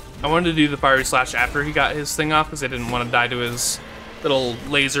 I wanted to do the fiery slash after he got his thing off because I didn't want to die to his little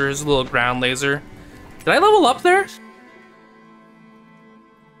laser, his little ground laser. Did I level up there?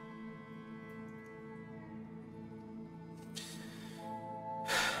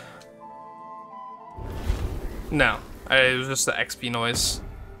 No, it was just the XP noise.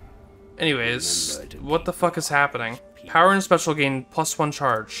 Anyways, what the fuck is happening? Power and special gain +1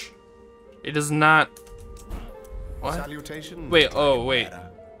 charge. It does not... What? Salutation. Wait, oh, wait.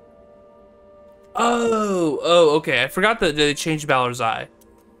 Oh, okay. I forgot that they changed Balor's Eye.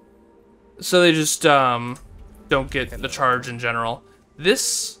 So they just, don't get the charge in general.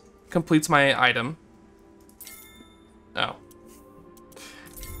 This completes my item. Oh.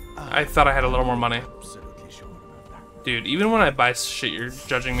 I thought I had a little more money. Dude, even when I buy shit, you're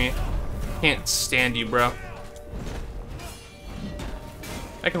judging me. Can't stand you, bro.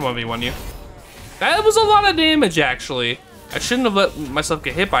 I can 1v1 you. That was a lot of damage, actually. I shouldn't have let myself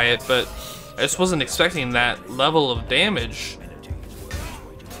get hit by it, but I just wasn't expecting that level of damage.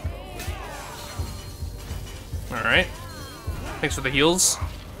 Alright. Thanks for the heals,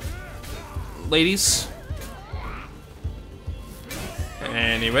 ladies.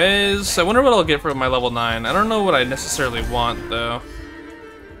 Anyways, I wonder what I'll get for my level 9. I don't know what I necessarily want, though.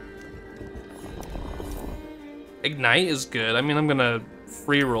 Ignite is good. I mean, I'm gonna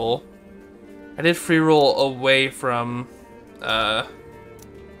free roll. I did free roll away from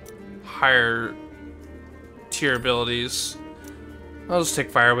higher tier abilities. I'll just take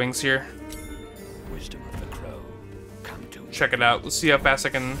Fire Wings here. Wisdom of the crow. Come to Check it out. Let's see how fast I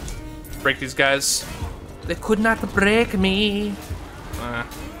can break these guys. They could not break me.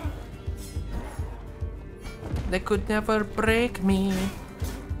 They could never break me.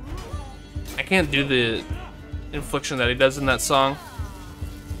 I can't do the infliction that he does in that song.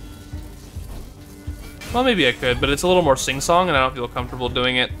 Well, maybe I could, but it's a little more sing-song, and I don't feel comfortable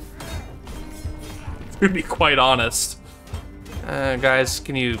doing it. To be quite honest. Guys,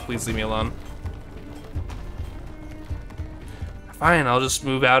 can you please leave me alone? Fine, I'll just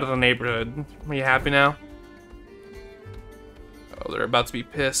move out of the neighborhood. Are you happy now? Oh, they're about to be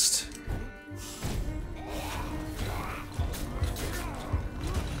pissed.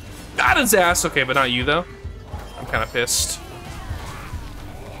 Got his ass! Okay, but not you, though. I'm kind of pissed.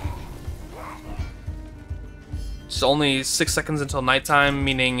 It's only 6 seconds until nighttime,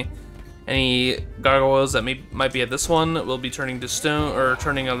 meaning any gargoyles that might be at this one will be turning to stone or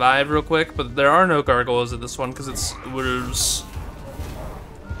turning alive real quick, but there are no gargoyles at this one because it's wolves.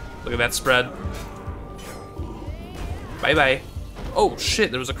 Look at that spread. Bye-bye. Oh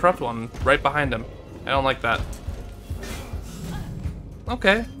shit, there was a corrupt one right behind him. I don't like that.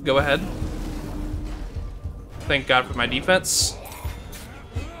 Okay, go ahead. Thank God for my defense.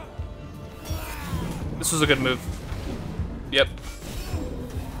 This was a good move. Yep.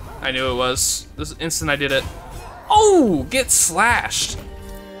 I knew it was. This instant I did it. Oh, get slashed.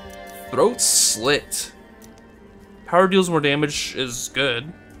 Throat slit. Power deals more damage is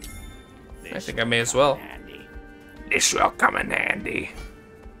good. I think I may as well. This will come in handy.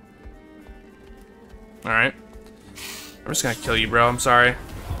 Alright. I'm just gonna kill you, bro. I'm sorry.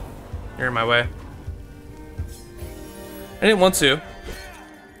 You're in my way. I didn't want to.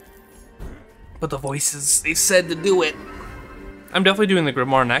 But the voices, they said to do it. I'm definitely doing the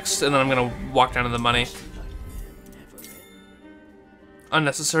Grimoire next, and then I'm gonna walk down to the money.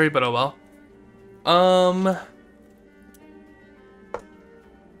 Unnecessary, but oh well.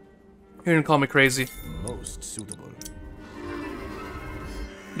 You're gonna call me crazy. Most suitable.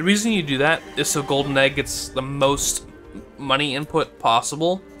 The reason you do that is so Golden Egg gets the most money input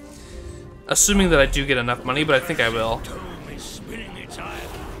possible. Assuming that I do get enough money, but I think I will.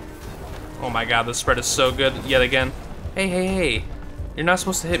 Oh my god, this spread is so good yet again. Hey, hey, hey. You're not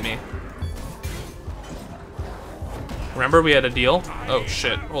supposed to hit me. Remember we had a deal? Oh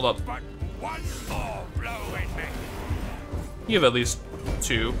shit, hold up. You have at least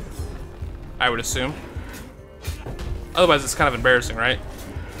 2, I would assume. Otherwise it's kind of embarrassing, right?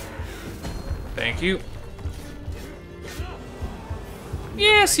 Thank you.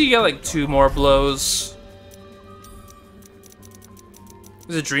 Yeah, so you get like 2 more blows.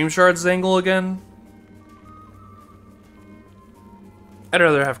 Is it Dream Shard's angle again? I'd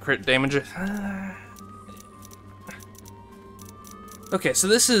rather have crit damage. Okay, so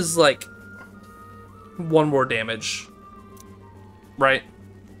this is like 1 more damage, right?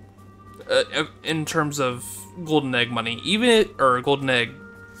 in terms of golden egg money, or golden egg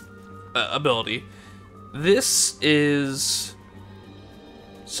ability. This is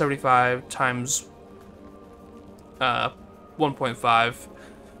 75 times 1.5,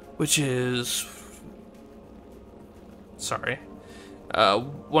 which is, sorry,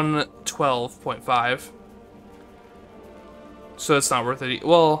 112.5. So it's not worth it.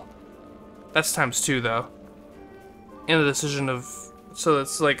 Well, that's times 2 though. And the decision of, so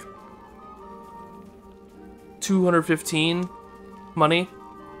it's like 215 money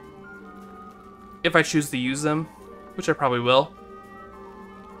if I choose to use them, which I probably will.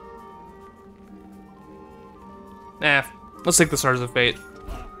 Nah, let's take the Stars of Fate.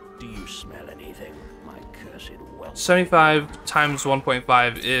 Do you smell anything, my cursed whelp? 75 times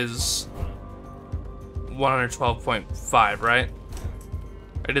 1.5 is 112.5, right?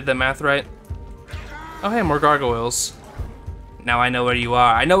 I did that math right? Oh hey, more gargoyles. Now I know where you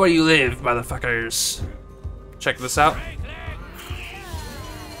are. I know where you live, motherfuckers. Check this out.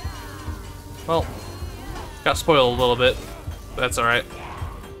 Well, got spoiled a little bit, but that's alright.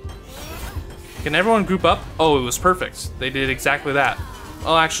 Can everyone group up? Oh, it was perfect. They did exactly that.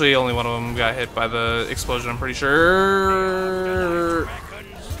 Oh, actually, only one of them got hit by the explosion, I'm pretty sure.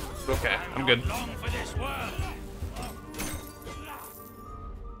 Okay, I'm good.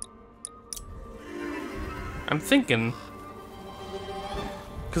 I'm thinking,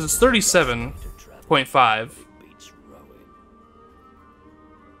 because it's 37.5.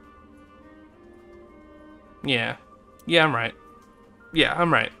 Yeah. Yeah, I'm right. Yeah,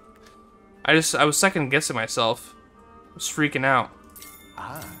 I'm right. I was second guessing myself. I was freaking out.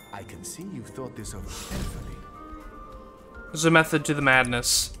 Ah, I can see you've thought this over carefully. There's a method to the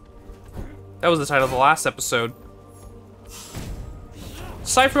madness. That was the title of the last episode.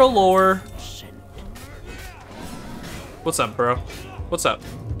 Cypher lore. What's up, bro? What's up?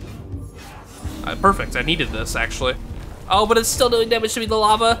 Perfect. I needed this, actually. Oh, but it's still doing damage to me, the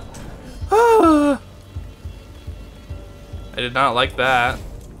lava. I did not like that.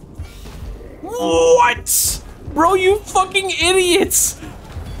 What? Bro, you fucking idiots!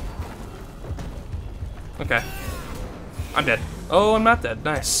 Okay. I'm dead. Oh, I'm not dead.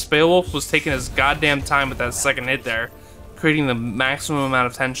 Nice. Beowulf was taking his goddamn time with that second hit there, creating the maximum amount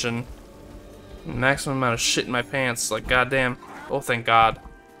of tension. Maximum amount of shit in my pants. Like, goddamn. Oh, thank God.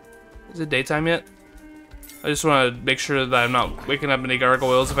 Is it daytime yet? I just want to make sure that I'm not waking up any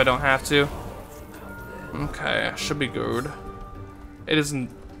gargoyles if I don't have to. Okay, should be good. It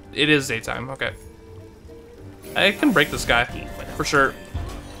isn't. It is daytime. Okay. I can break this guy for sure.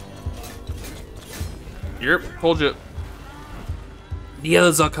 Yep, told you. The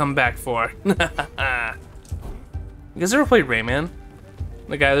others I'll come back for. You guys ever played Rayman?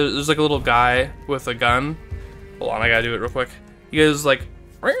 The guy, there's like a little guy with a gun. Hold on, I gotta do it real quick. He goes like,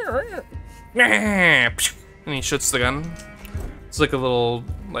 and he shoots the gun. It's like a little,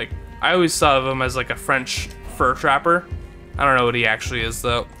 like, I always thought of him as like a French fur trapper. I don't know what he actually is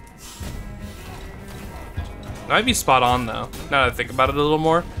though. Might be spot on though, now that I think about it a little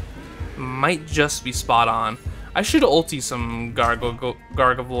more. Might just be spot on. I should ulti some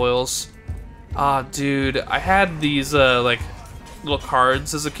gargoyles. Ah, dude, I had these like little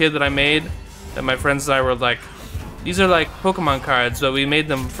cards as a kid that I made, that my friends and I were like, these are like Pokemon cards, but we made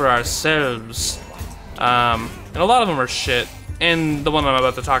them for ourselves. And a lot of them are shit, and the one I'm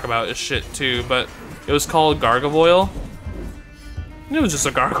about to talk about is shit too, but it was called Gargoyle. It was just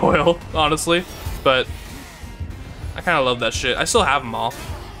a gargoyle, honestly, but I kind of love that shit. I still have them all.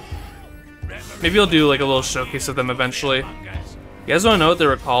 Maybe I'll do like a little showcase of them eventually. You guys want to know what they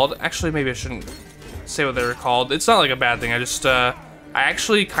were called? Actually, maybe I shouldn't say what they were called. It's not like a bad thing. I just, I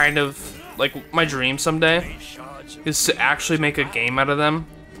actually kind of, like, my dream someday is to actually make a game out of them.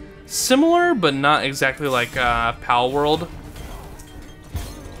 Similar, but not exactly like Pal World.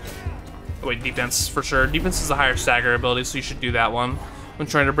 Oh, wait, defense for sure. Defense is a higher stagger ability, so you should do that one when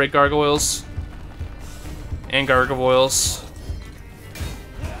trying to break gargoyles. And gargoyles.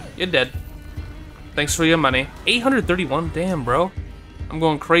 You're dead. Thanks for your money. 831, damn, bro. I'm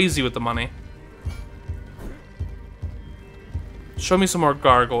going crazy with the money. Show me some more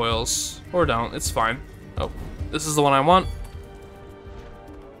gargoyles. Or don't, it's fine. Oh, this is the one I want.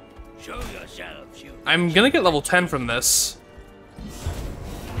 Show yourselves, you. I'm gonna get level 10 from this.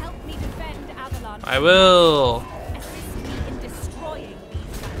 Help me defend Avalon. I will. Assist me in destroying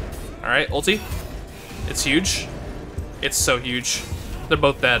these guys. Alright, ulti. It's huge. It's so huge. They're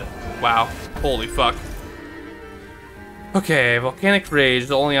both dead. Wow. Holy fuck. Okay, Volcanic Rage,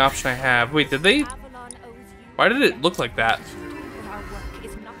 the only option I have. Wait, did they? Avalon owes you. Why did it look like that? But our work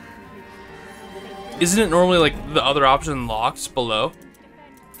is not complete. Isn't it normally like the other option locked below? Defend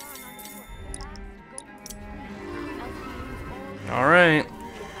Paran's Alright.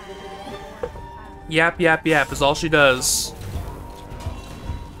 Yap, yap, yap is all she does.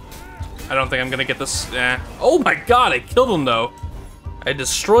 I don't think I'm gonna get this. Oh my god, I killed him though. I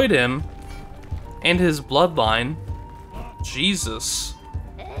destroyed him and his bloodline. Jesus.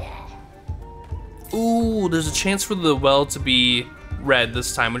 Ooh, there's a chance for the well to be red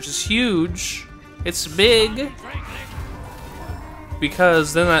this time, which is huge. It's big.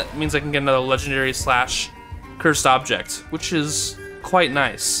 Because then that means I can get another legendary / cursed object, which is quite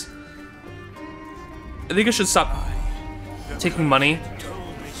nice. I think I should stop taking money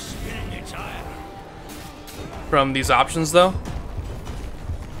from these options though.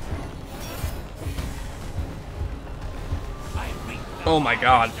 Oh my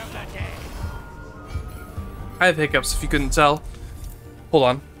god. I have hiccups if you couldn't tell. Hold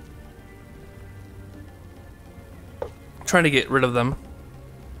on. I'm trying to get rid of them.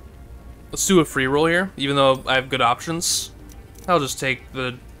 Let's do a free roll here, even though I have good options. I'll just take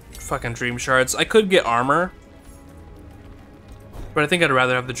the fucking dream shards. I could get armor, but I think I'd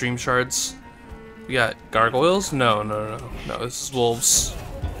rather have the dream shards. We got gargoyles? No, this is wolves.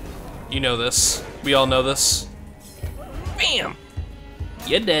 You know this. We all know this. Bam!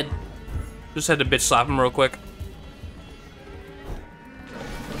 You're dead. Just had to bitch slap him real quick.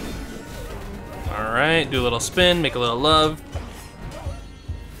 Alright, do a little spin, make a little love.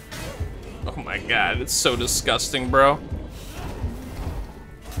 Oh my god, it's so disgusting, bro.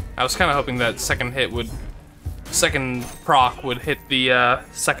 I was kind of hoping that second proc would hit the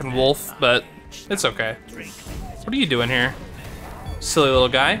second wolf, but it's okay. What are you doing here? Silly little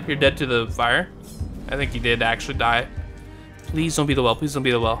guy, you're dead to the fire. I think he did actually die. Please don't be the well, please don't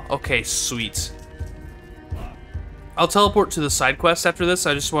be the well. Okay, sweet. I'll teleport to the side quest after this.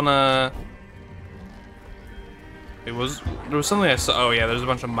 I just wanna... there was something I saw. Oh yeah, there's a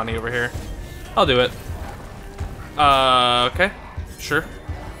bunch of money over here. I'll do it. Okay, sure.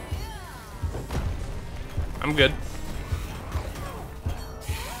 I'm good.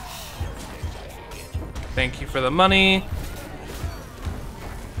 Thank you for the money.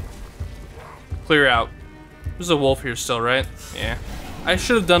 Clear out. There's a wolf here still, right? Yeah. I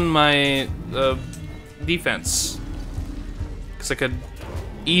should have done my defense, because I could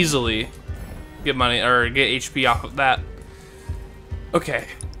easily get money or get HP off of that. Okay,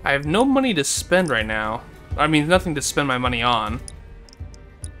 I have no money to spend right now. I mean, nothing to spend my money on.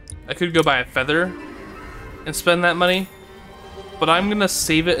 I could go buy a feather and spend that money, but I'm gonna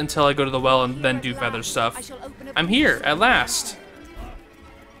save it until I go to the well and then do feather stuff. I'm here at last.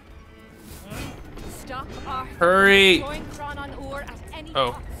 Hurry!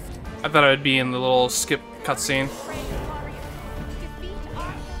 Oh, I thought I would be in the little skip cutscene.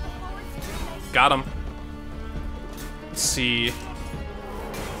 Got him. Let's see.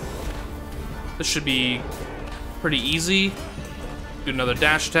 This should be pretty easy. Do another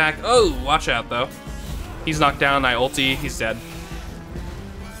dash attack. Oh, watch out though. He's knocked down. I ulti. He's dead.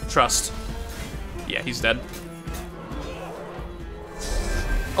 Trust. Yeah, he's dead.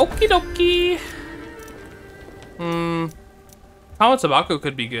 Okie dokie. Kama Tobacco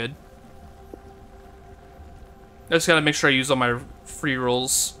could be good. I just gotta make sure I use all my free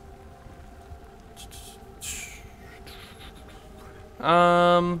rolls.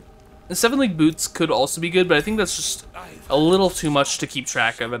 The 7 League Boots could also be good, but I think that's just a little too much to keep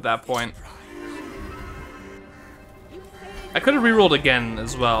track of at that point. I could have rerolled again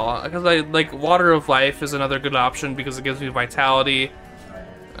as well, because I like Water of Life is another good option because it gives me vitality.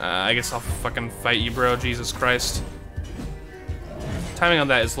 I guess I'll fucking fight you, bro. Jesus Christ. Timing on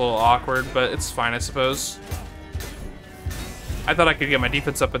that is a little awkward, but it's fine, I suppose. I thought I could get my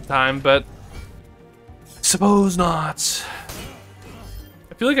defense up in time, but suppose not.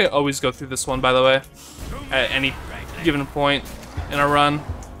 I feel like I always go through this one, by the way, at any given point in a run.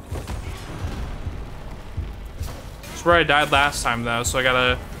 It's where I died last time, though, so I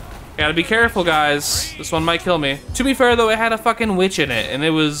gotta be careful, guys. This one might kill me. To be fair, though, it had a fucking witch in it, and it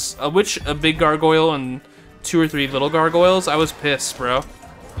was a witch, a big gargoyle, and 2 or 3 little gargoyles. I was pissed, bro.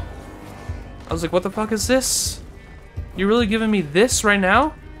 I was like, what the fuck is this? You're really giving me this right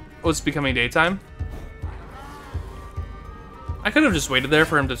now? Oh, it's becoming daytime. I could have just waited there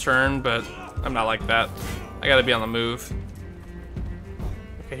for him to turn, but I'm not like that. I gotta be on the move.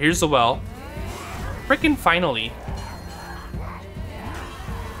 Okay, here's the well. Frickin' finally.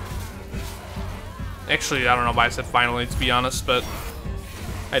 Actually, I don't know why I said finally, to be honest, but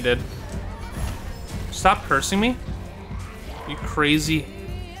I did. Stop cursing me, you crazy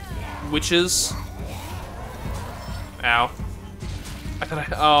witches. Ow. I thought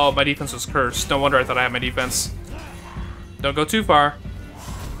oh, my defense was cursed. No wonder I thought I had my defense. Don't go too far.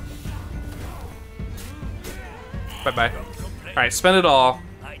 Bye-bye. Alright, spend it all.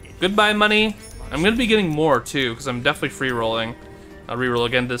 Goodbye, money. I'm gonna be getting more too, because I'm definitely free rolling. I'll reroll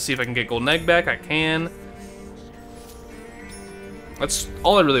again to see if I can get golden egg back. I can. That's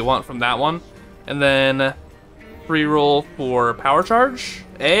all I really want from that one. And then free roll for power charge.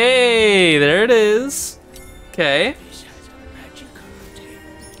 Hey, there it is. Okay.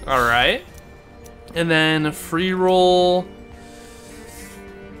 Alright. And then free roll.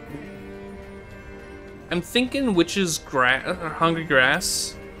 I'm thinking Witch's Grass, Hungry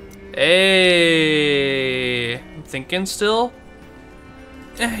Grass. Hey, I'm thinking still.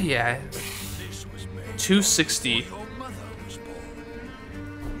 Yeah. 260.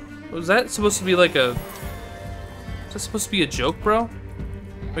 Was that supposed to be like a? Is that supposed to be a joke, bro?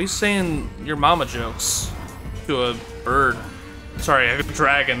 Are you saying your mama jokes to a bird? Sorry, a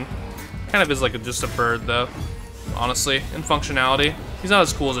dragon. Kind of is like just a bird, though. Honestly, in functionality, he's not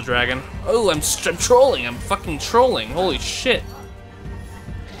as cool as a dragon. Oh, I'm trolling. I'm fucking trolling. Holy shit.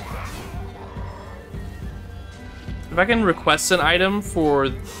 If I can request an item for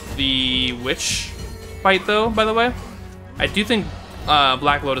the witch fight, though, by the way, I do think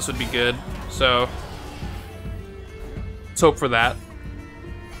Black Lotus would be good. So let's hope for that.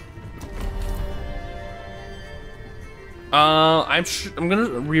 I'm gonna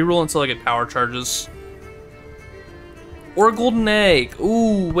reroll until I get power charges. Or a golden egg.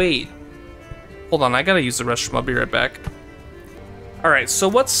 Ooh, wait. Hold on, I gotta use the restroom. I'll be right back. Alright, so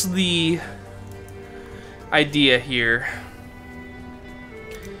what's the idea here?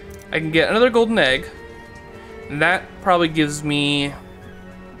 I can get another golden egg. And that probably gives me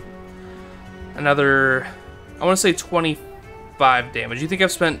another, I want to say 25 damage. You think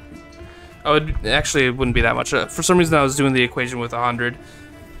I've spent, oh, actually it wouldn't be that much. For some reason I was doing the equation with 100.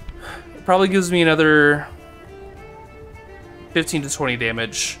 It probably gives me another 15 to 20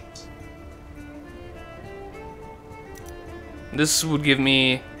 damage. This would give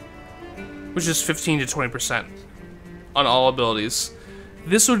me, which is 15 to 20% on all abilities.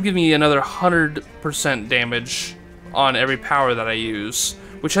 This would give me another 100% damage on every power that I use,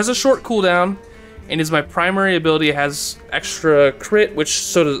 which has a short cooldown, and is my primary ability. It has extra crit, which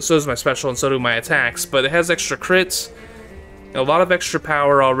so does my special, and so do my attacks, but it has extra crits, and a lot of extra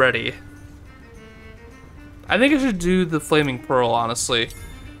power already. I think I should do the Flaming Pearl, honestly.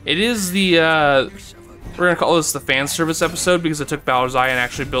 It is the, we're gonna call this the fan service episode because I took Balor's Eye and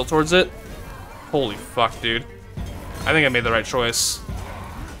actually built towards it. Holy fuck, dude. I think I made the right choice.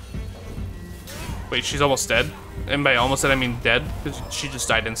 Wait, she's almost dead? And by almost dead, I mean dead, because she just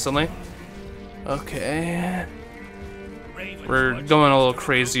died instantly. Okay. We're going a little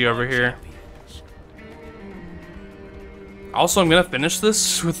crazy over here. Also, I'm gonna finish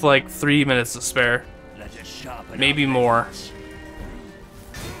this with like 3 minutes to spare. Maybe more.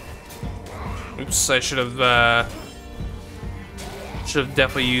 Oops, I should have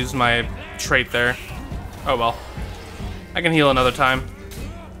definitely used my trait there. Oh well. I can heal another time.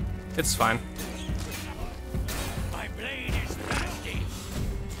 It's fine.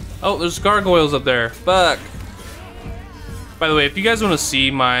 Oh, there's gargoyles up there. Fuck. By the way, if you guys want to see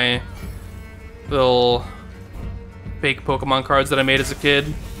my little fake Pokemon cards that I made as a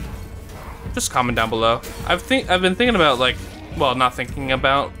kid, just comment down below. I've been thinking about, like, well, not thinking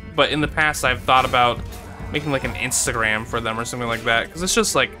about, but in the past I've thought about making like an Instagram for them or something like that, because it's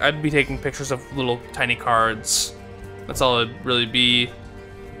just like I'd be taking pictures of little tiny cards. That's all it'd really be.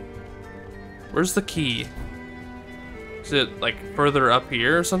 Where's the key? Is it like further up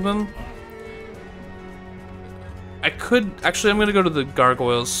here or something? I could actually, I'm gonna go to the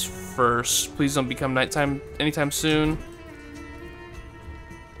gargoyles first. Please don't become nighttime anytime soon.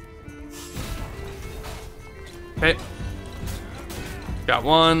 Okay. Got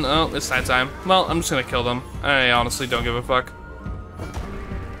one. Oh, it's nighttime. Well, I'm just gonna kill them. I honestly don't give a fuck.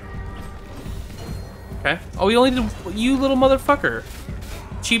 Okay. Oh, you only did, you little motherfucker.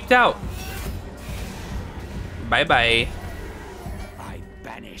 Cheaped out. Bye-bye. I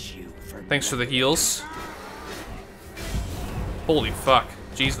banish you for Thanks for the heals. Holy fuck.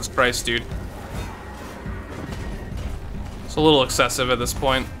 Jesus Christ, dude. It's a little excessive at this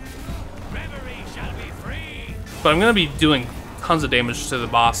point. reverie shall be free. But I'm gonna be doing tons of damage to the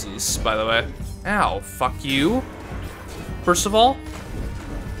bosses, by the way. Ow, fuck you. First of all,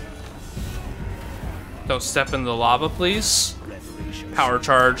 don't step in the lava, please. Power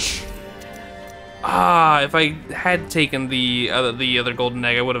charge. Ah, if I had taken the other golden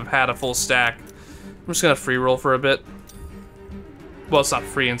egg, I would have had a full stack. I'm just gonna free roll for a bit. Well, it's not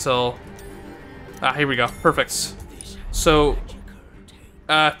free until... Ah, here we go. Perfect. So,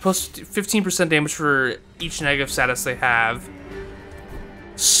 plus 15% damage for each negative status they have.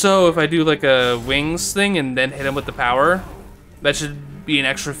 So, if I do like a wings thing and then hit him with the power, That should be an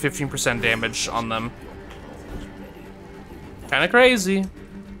extra 15% damage on them. Kinda crazy.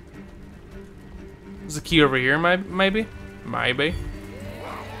 There's a key over here, maybe? Maybe.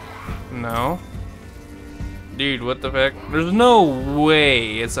 No. Dude, what the heck? There's no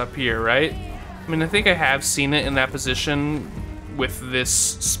way it's up here, right? I mean, I think I have seen it in that position with this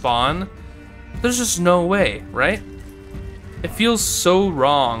spawn. There's just no way, right? It feels so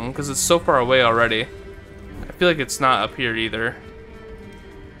wrong because it's so far away already. I feel like it's not up here either.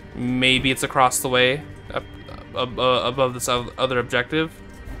 Maybe it's across the way, up, above this other objective.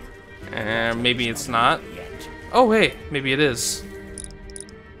 And maybe it's not. Oh, hey, maybe it is.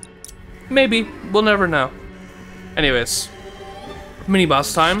 Maybe. We'll never know. Anyways, mini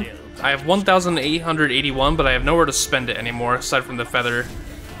boss time. I have 1,881, but I have nowhere to spend it anymore aside from the feather.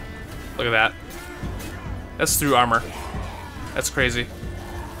 Look at that. That's through armor. That's crazy.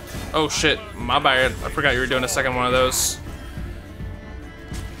 Oh shit, my bad. I forgot you were doing a second one of those.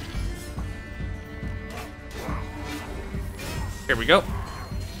 Here we go.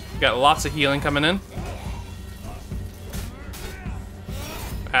 Got lots of healing coming in.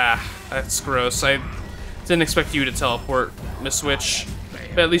 Ah, that's gross. I didn't expect you to teleport, Miss Witch.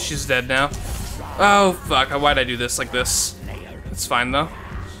 But at least she's dead now. Oh, fuck. Why'd I do this like this? It's fine, though.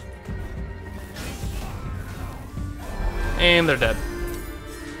 And they're dead.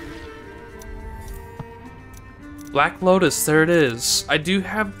 Black Lotus, there it is. I do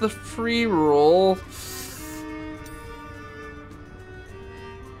have the free roll.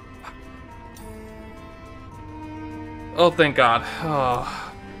 Oh, thank God.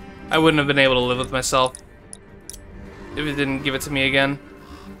 Oh, I wouldn't have been able to live with myself if it didn't give it to me again.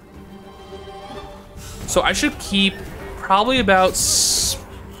 So I should keep probably about,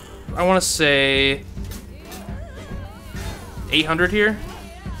 I want to say, 800 here.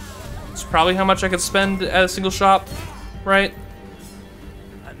 It's probably how much I could spend at a single shop, right?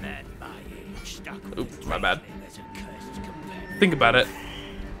 Oops, my bad. Think about it.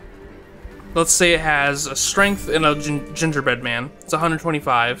 Let's say it has a strength and a gingerbread man. It's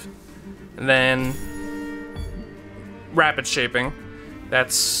 125. And then rapid shaping.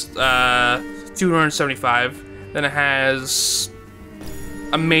 That's 275. Then it has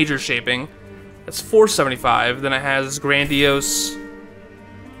a major shaping. That's 475. Then it has grandiose.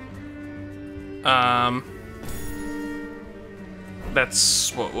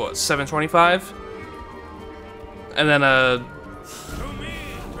 That's what 725. And then a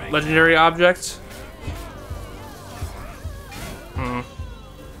legendary object. I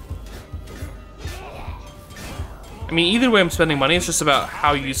mean, either way I'm spending money, it's just about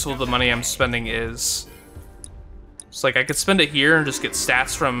how useful the money I'm spending is. It's like I could spend it here and just get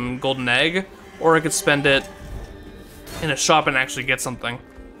stats from Golden Egg, or I could spend it in a shop and actually get something.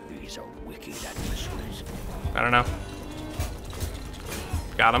 I don't know.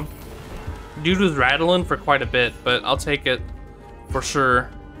 Got him. Dude was rattling for quite a bit, but I'll take it for sure.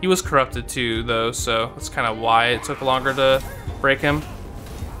 He was corrupted too, though, so that's kind of why it took longer to break him.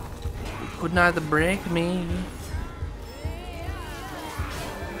 You could not break me.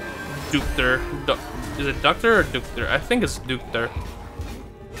 Dukter. Is it Ductor or Dukter? I think it's Dukter.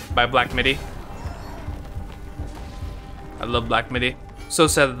 By Black Midi. I love Black Midi. So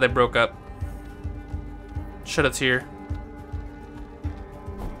sad that they broke up. Shed a tear.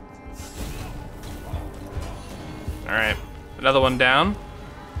 Alright. Another one down.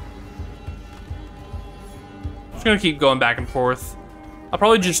 Just gonna keep going back and forth. I'll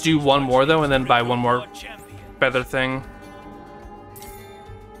probably just do one more though, and then buy one more feather thing.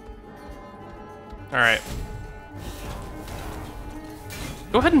 Alright.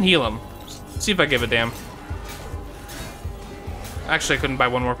 Go ahead and heal him. See if I give a damn. Actually, I couldn't buy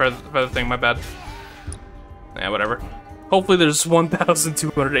one more feather thing, my bad. Yeah, whatever. Hopefully there's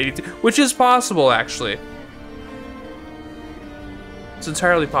 1,282, which is possible, actually. It's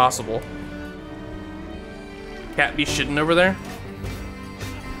entirely possible. Cat be shitting over there.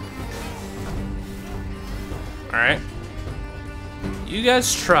 Alright. You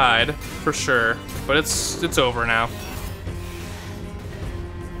guys tried, for sure, but it's over now.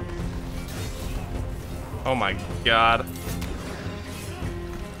 Oh my god.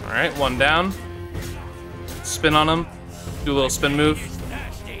 Alright, one down. Spin on him. Do a little spin move.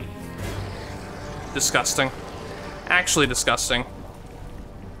 Disgusting. Actually disgusting.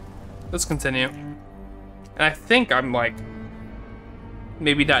 Let's continue. And I think I'm like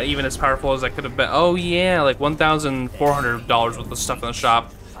maybe not even as powerful as I could have been. Oh yeah, like $1,400 worth of stuff in the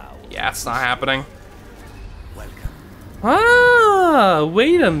shop. Yeah, it's not happening. Ah,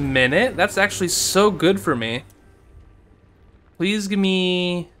 wait a minute. That's actually so good for me. Please give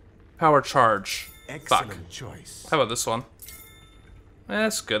me power charge. Excellent Fuck. choice. How about this one?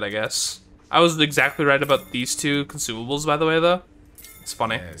 That's good, I guess. I was exactly right about these two consumables, by the way, though. It's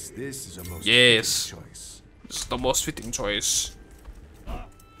funny. Yes, this is a most Yes. fitting choice. It's the most fitting choice.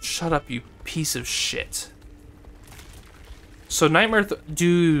 Shut up, you piece of shit. So Nightmare,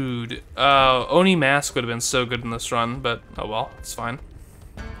 dude, Oni Mask would have been so good in this run, but oh well, it's fine.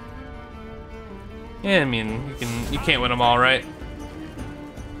 Yeah, I mean, you can't win them all, right?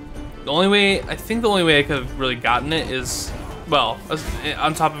 The only way, I think the only way I could have really gotten it is, well,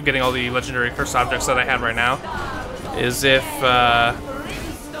 on top of getting all the legendary cursed objects that I have right now, is if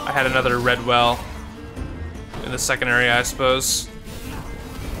I had another red well in the second area, I suppose.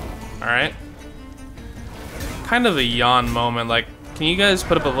 All right. Kind of a yawn moment. Like, can you guys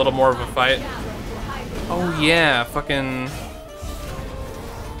put up a little more of a fight? Oh yeah, fucking.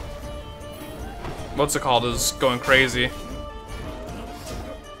 What's it called? Is going crazy.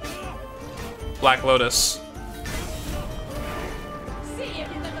 Black Lotus.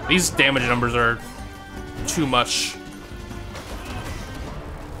 These damage numbers are too much.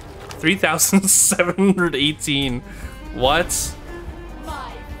 3,718. What?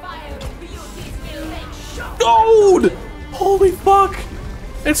 Dude! Holy fuck!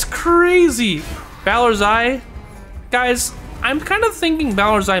 It's crazy! Valor's Eye? Guys, I'm kind of thinking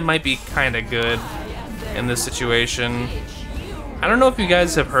Valor's Eye might be kind of good in this situation. I don't know if you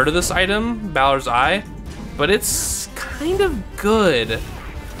guys have heard of this item, Valor's Eye, but it's kind of good.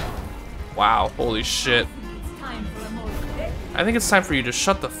 Wow, holy shit. I think it's time for you to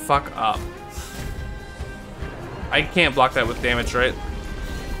shut the fuck up. I can't block that with damage, right?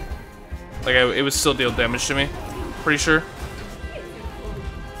 Like, it would still deal damage to me. Pretty sure.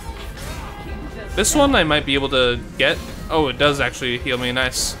 This one I might be able to get. Oh, it does actually heal me.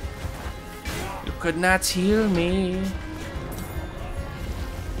 Nice. You could not heal me.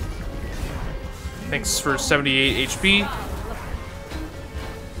 Thanks for 78 HP.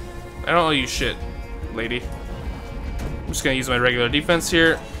 I don't owe you shit, lady. I'm just gonna use my regular defense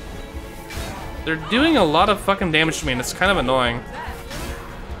here. They're doing a lot of fucking damage to me, and it's kind of annoying.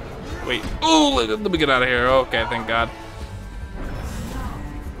 Wait. Oh, let me get out of here. Okay, thank God.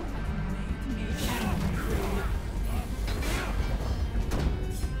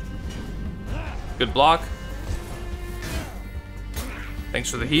 Good block.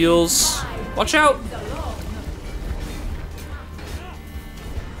 Thanks for the heals. Watch out!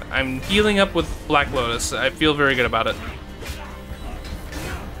 I'm healing up with Black Lotus. I feel very good about it.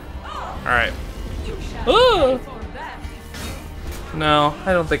 Alright. Oh! No,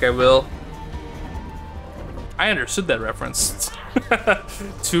 I don't think I will. I understood that reference.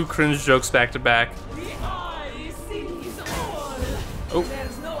 Two cringe jokes back to back. Oh,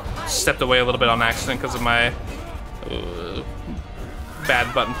 stepped away a little bit on accident because of my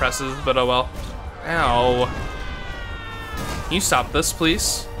bad button presses, but oh well. Ow. Can you stop this,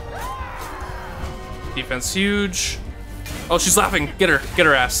 please? Defense huge. Oh, she's laughing. Get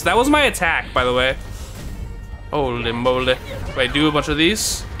her ass. That was my attack, by the way. Holy moly. Wait, do a bunch of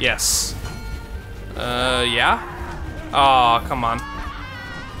these? Yes. Yeah? Aw, come on.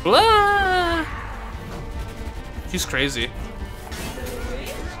 Blah! She's crazy.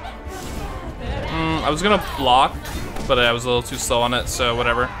 I was gonna block, but I was a little too slow on it, so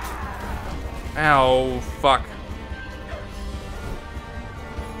whatever. Ow, fuck.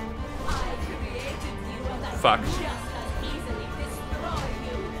 Fuck.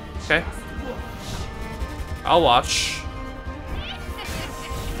 Okay. I'll watch.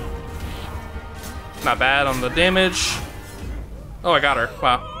 Not bad on the damage. Oh, I got her.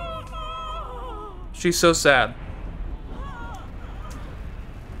 Wow. She's so sad.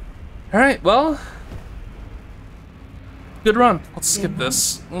 Alright, well. Good run. Let's skip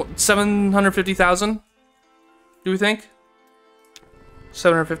this. 750,000? Do we think?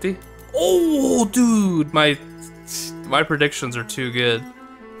 750? Oh, dude! My predictions are too good.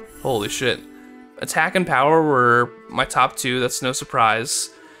 Holy shit. Attack and power were my top two, that's no surprise.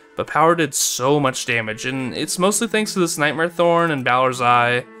 But power did so much damage, and it's mostly thanks to this Nightmare Thorn and Valor's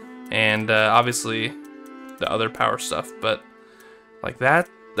Eye, and obviously the other power stuff. But like that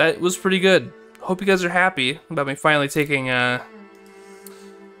was pretty good. Hope you guys are happy about me finally taking a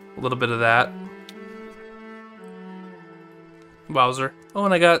little bit of that. Wowzer. Oh,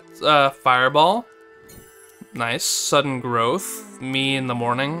 and I got Fireball. Nice. Sudden Growth. Me in the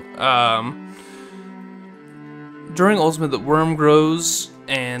morning. During Ultimate, the worm grows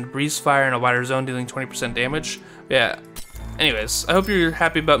and breathes fire in a wider zone, dealing 20% damage. Yeah. Anyways, I hope you're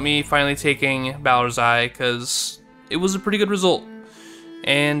happy about me finally taking Valor's Eye, because it was a pretty good result.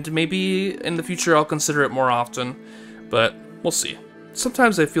 And maybe in the future I'll consider it more often, but we'll see.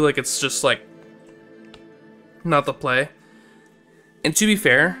 Sometimes I feel like it's just like not the play. And to be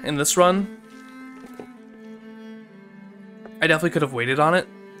fair, in this run, I definitely could have waited on it.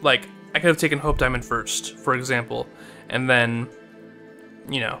 Like, I could have taken Hope Diamond first, for example, and then,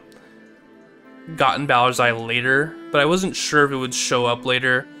 you know, gotten Balor's Eye later, but I wasn't sure if it would show up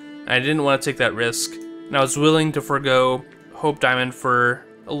later, and I didn't want to take that risk, and I was willing to forego Hope Diamond for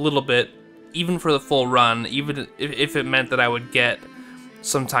a little bit, even for the full run, even if it meant that I would get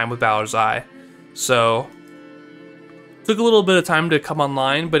some time with Balor's Eye. So, took a little bit of time to come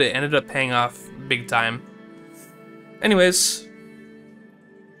online, but it ended up paying off big time. Anyways,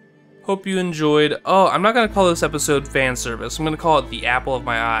 hope you enjoyed. Oh, I'm not going to call this episode fan service. I'm going to call it the apple of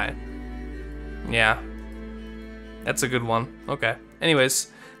my eye. Yeah, that's a good one. Okay.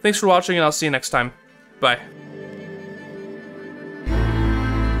 Anyways, thanks for watching, and I'll see you next time. Bye.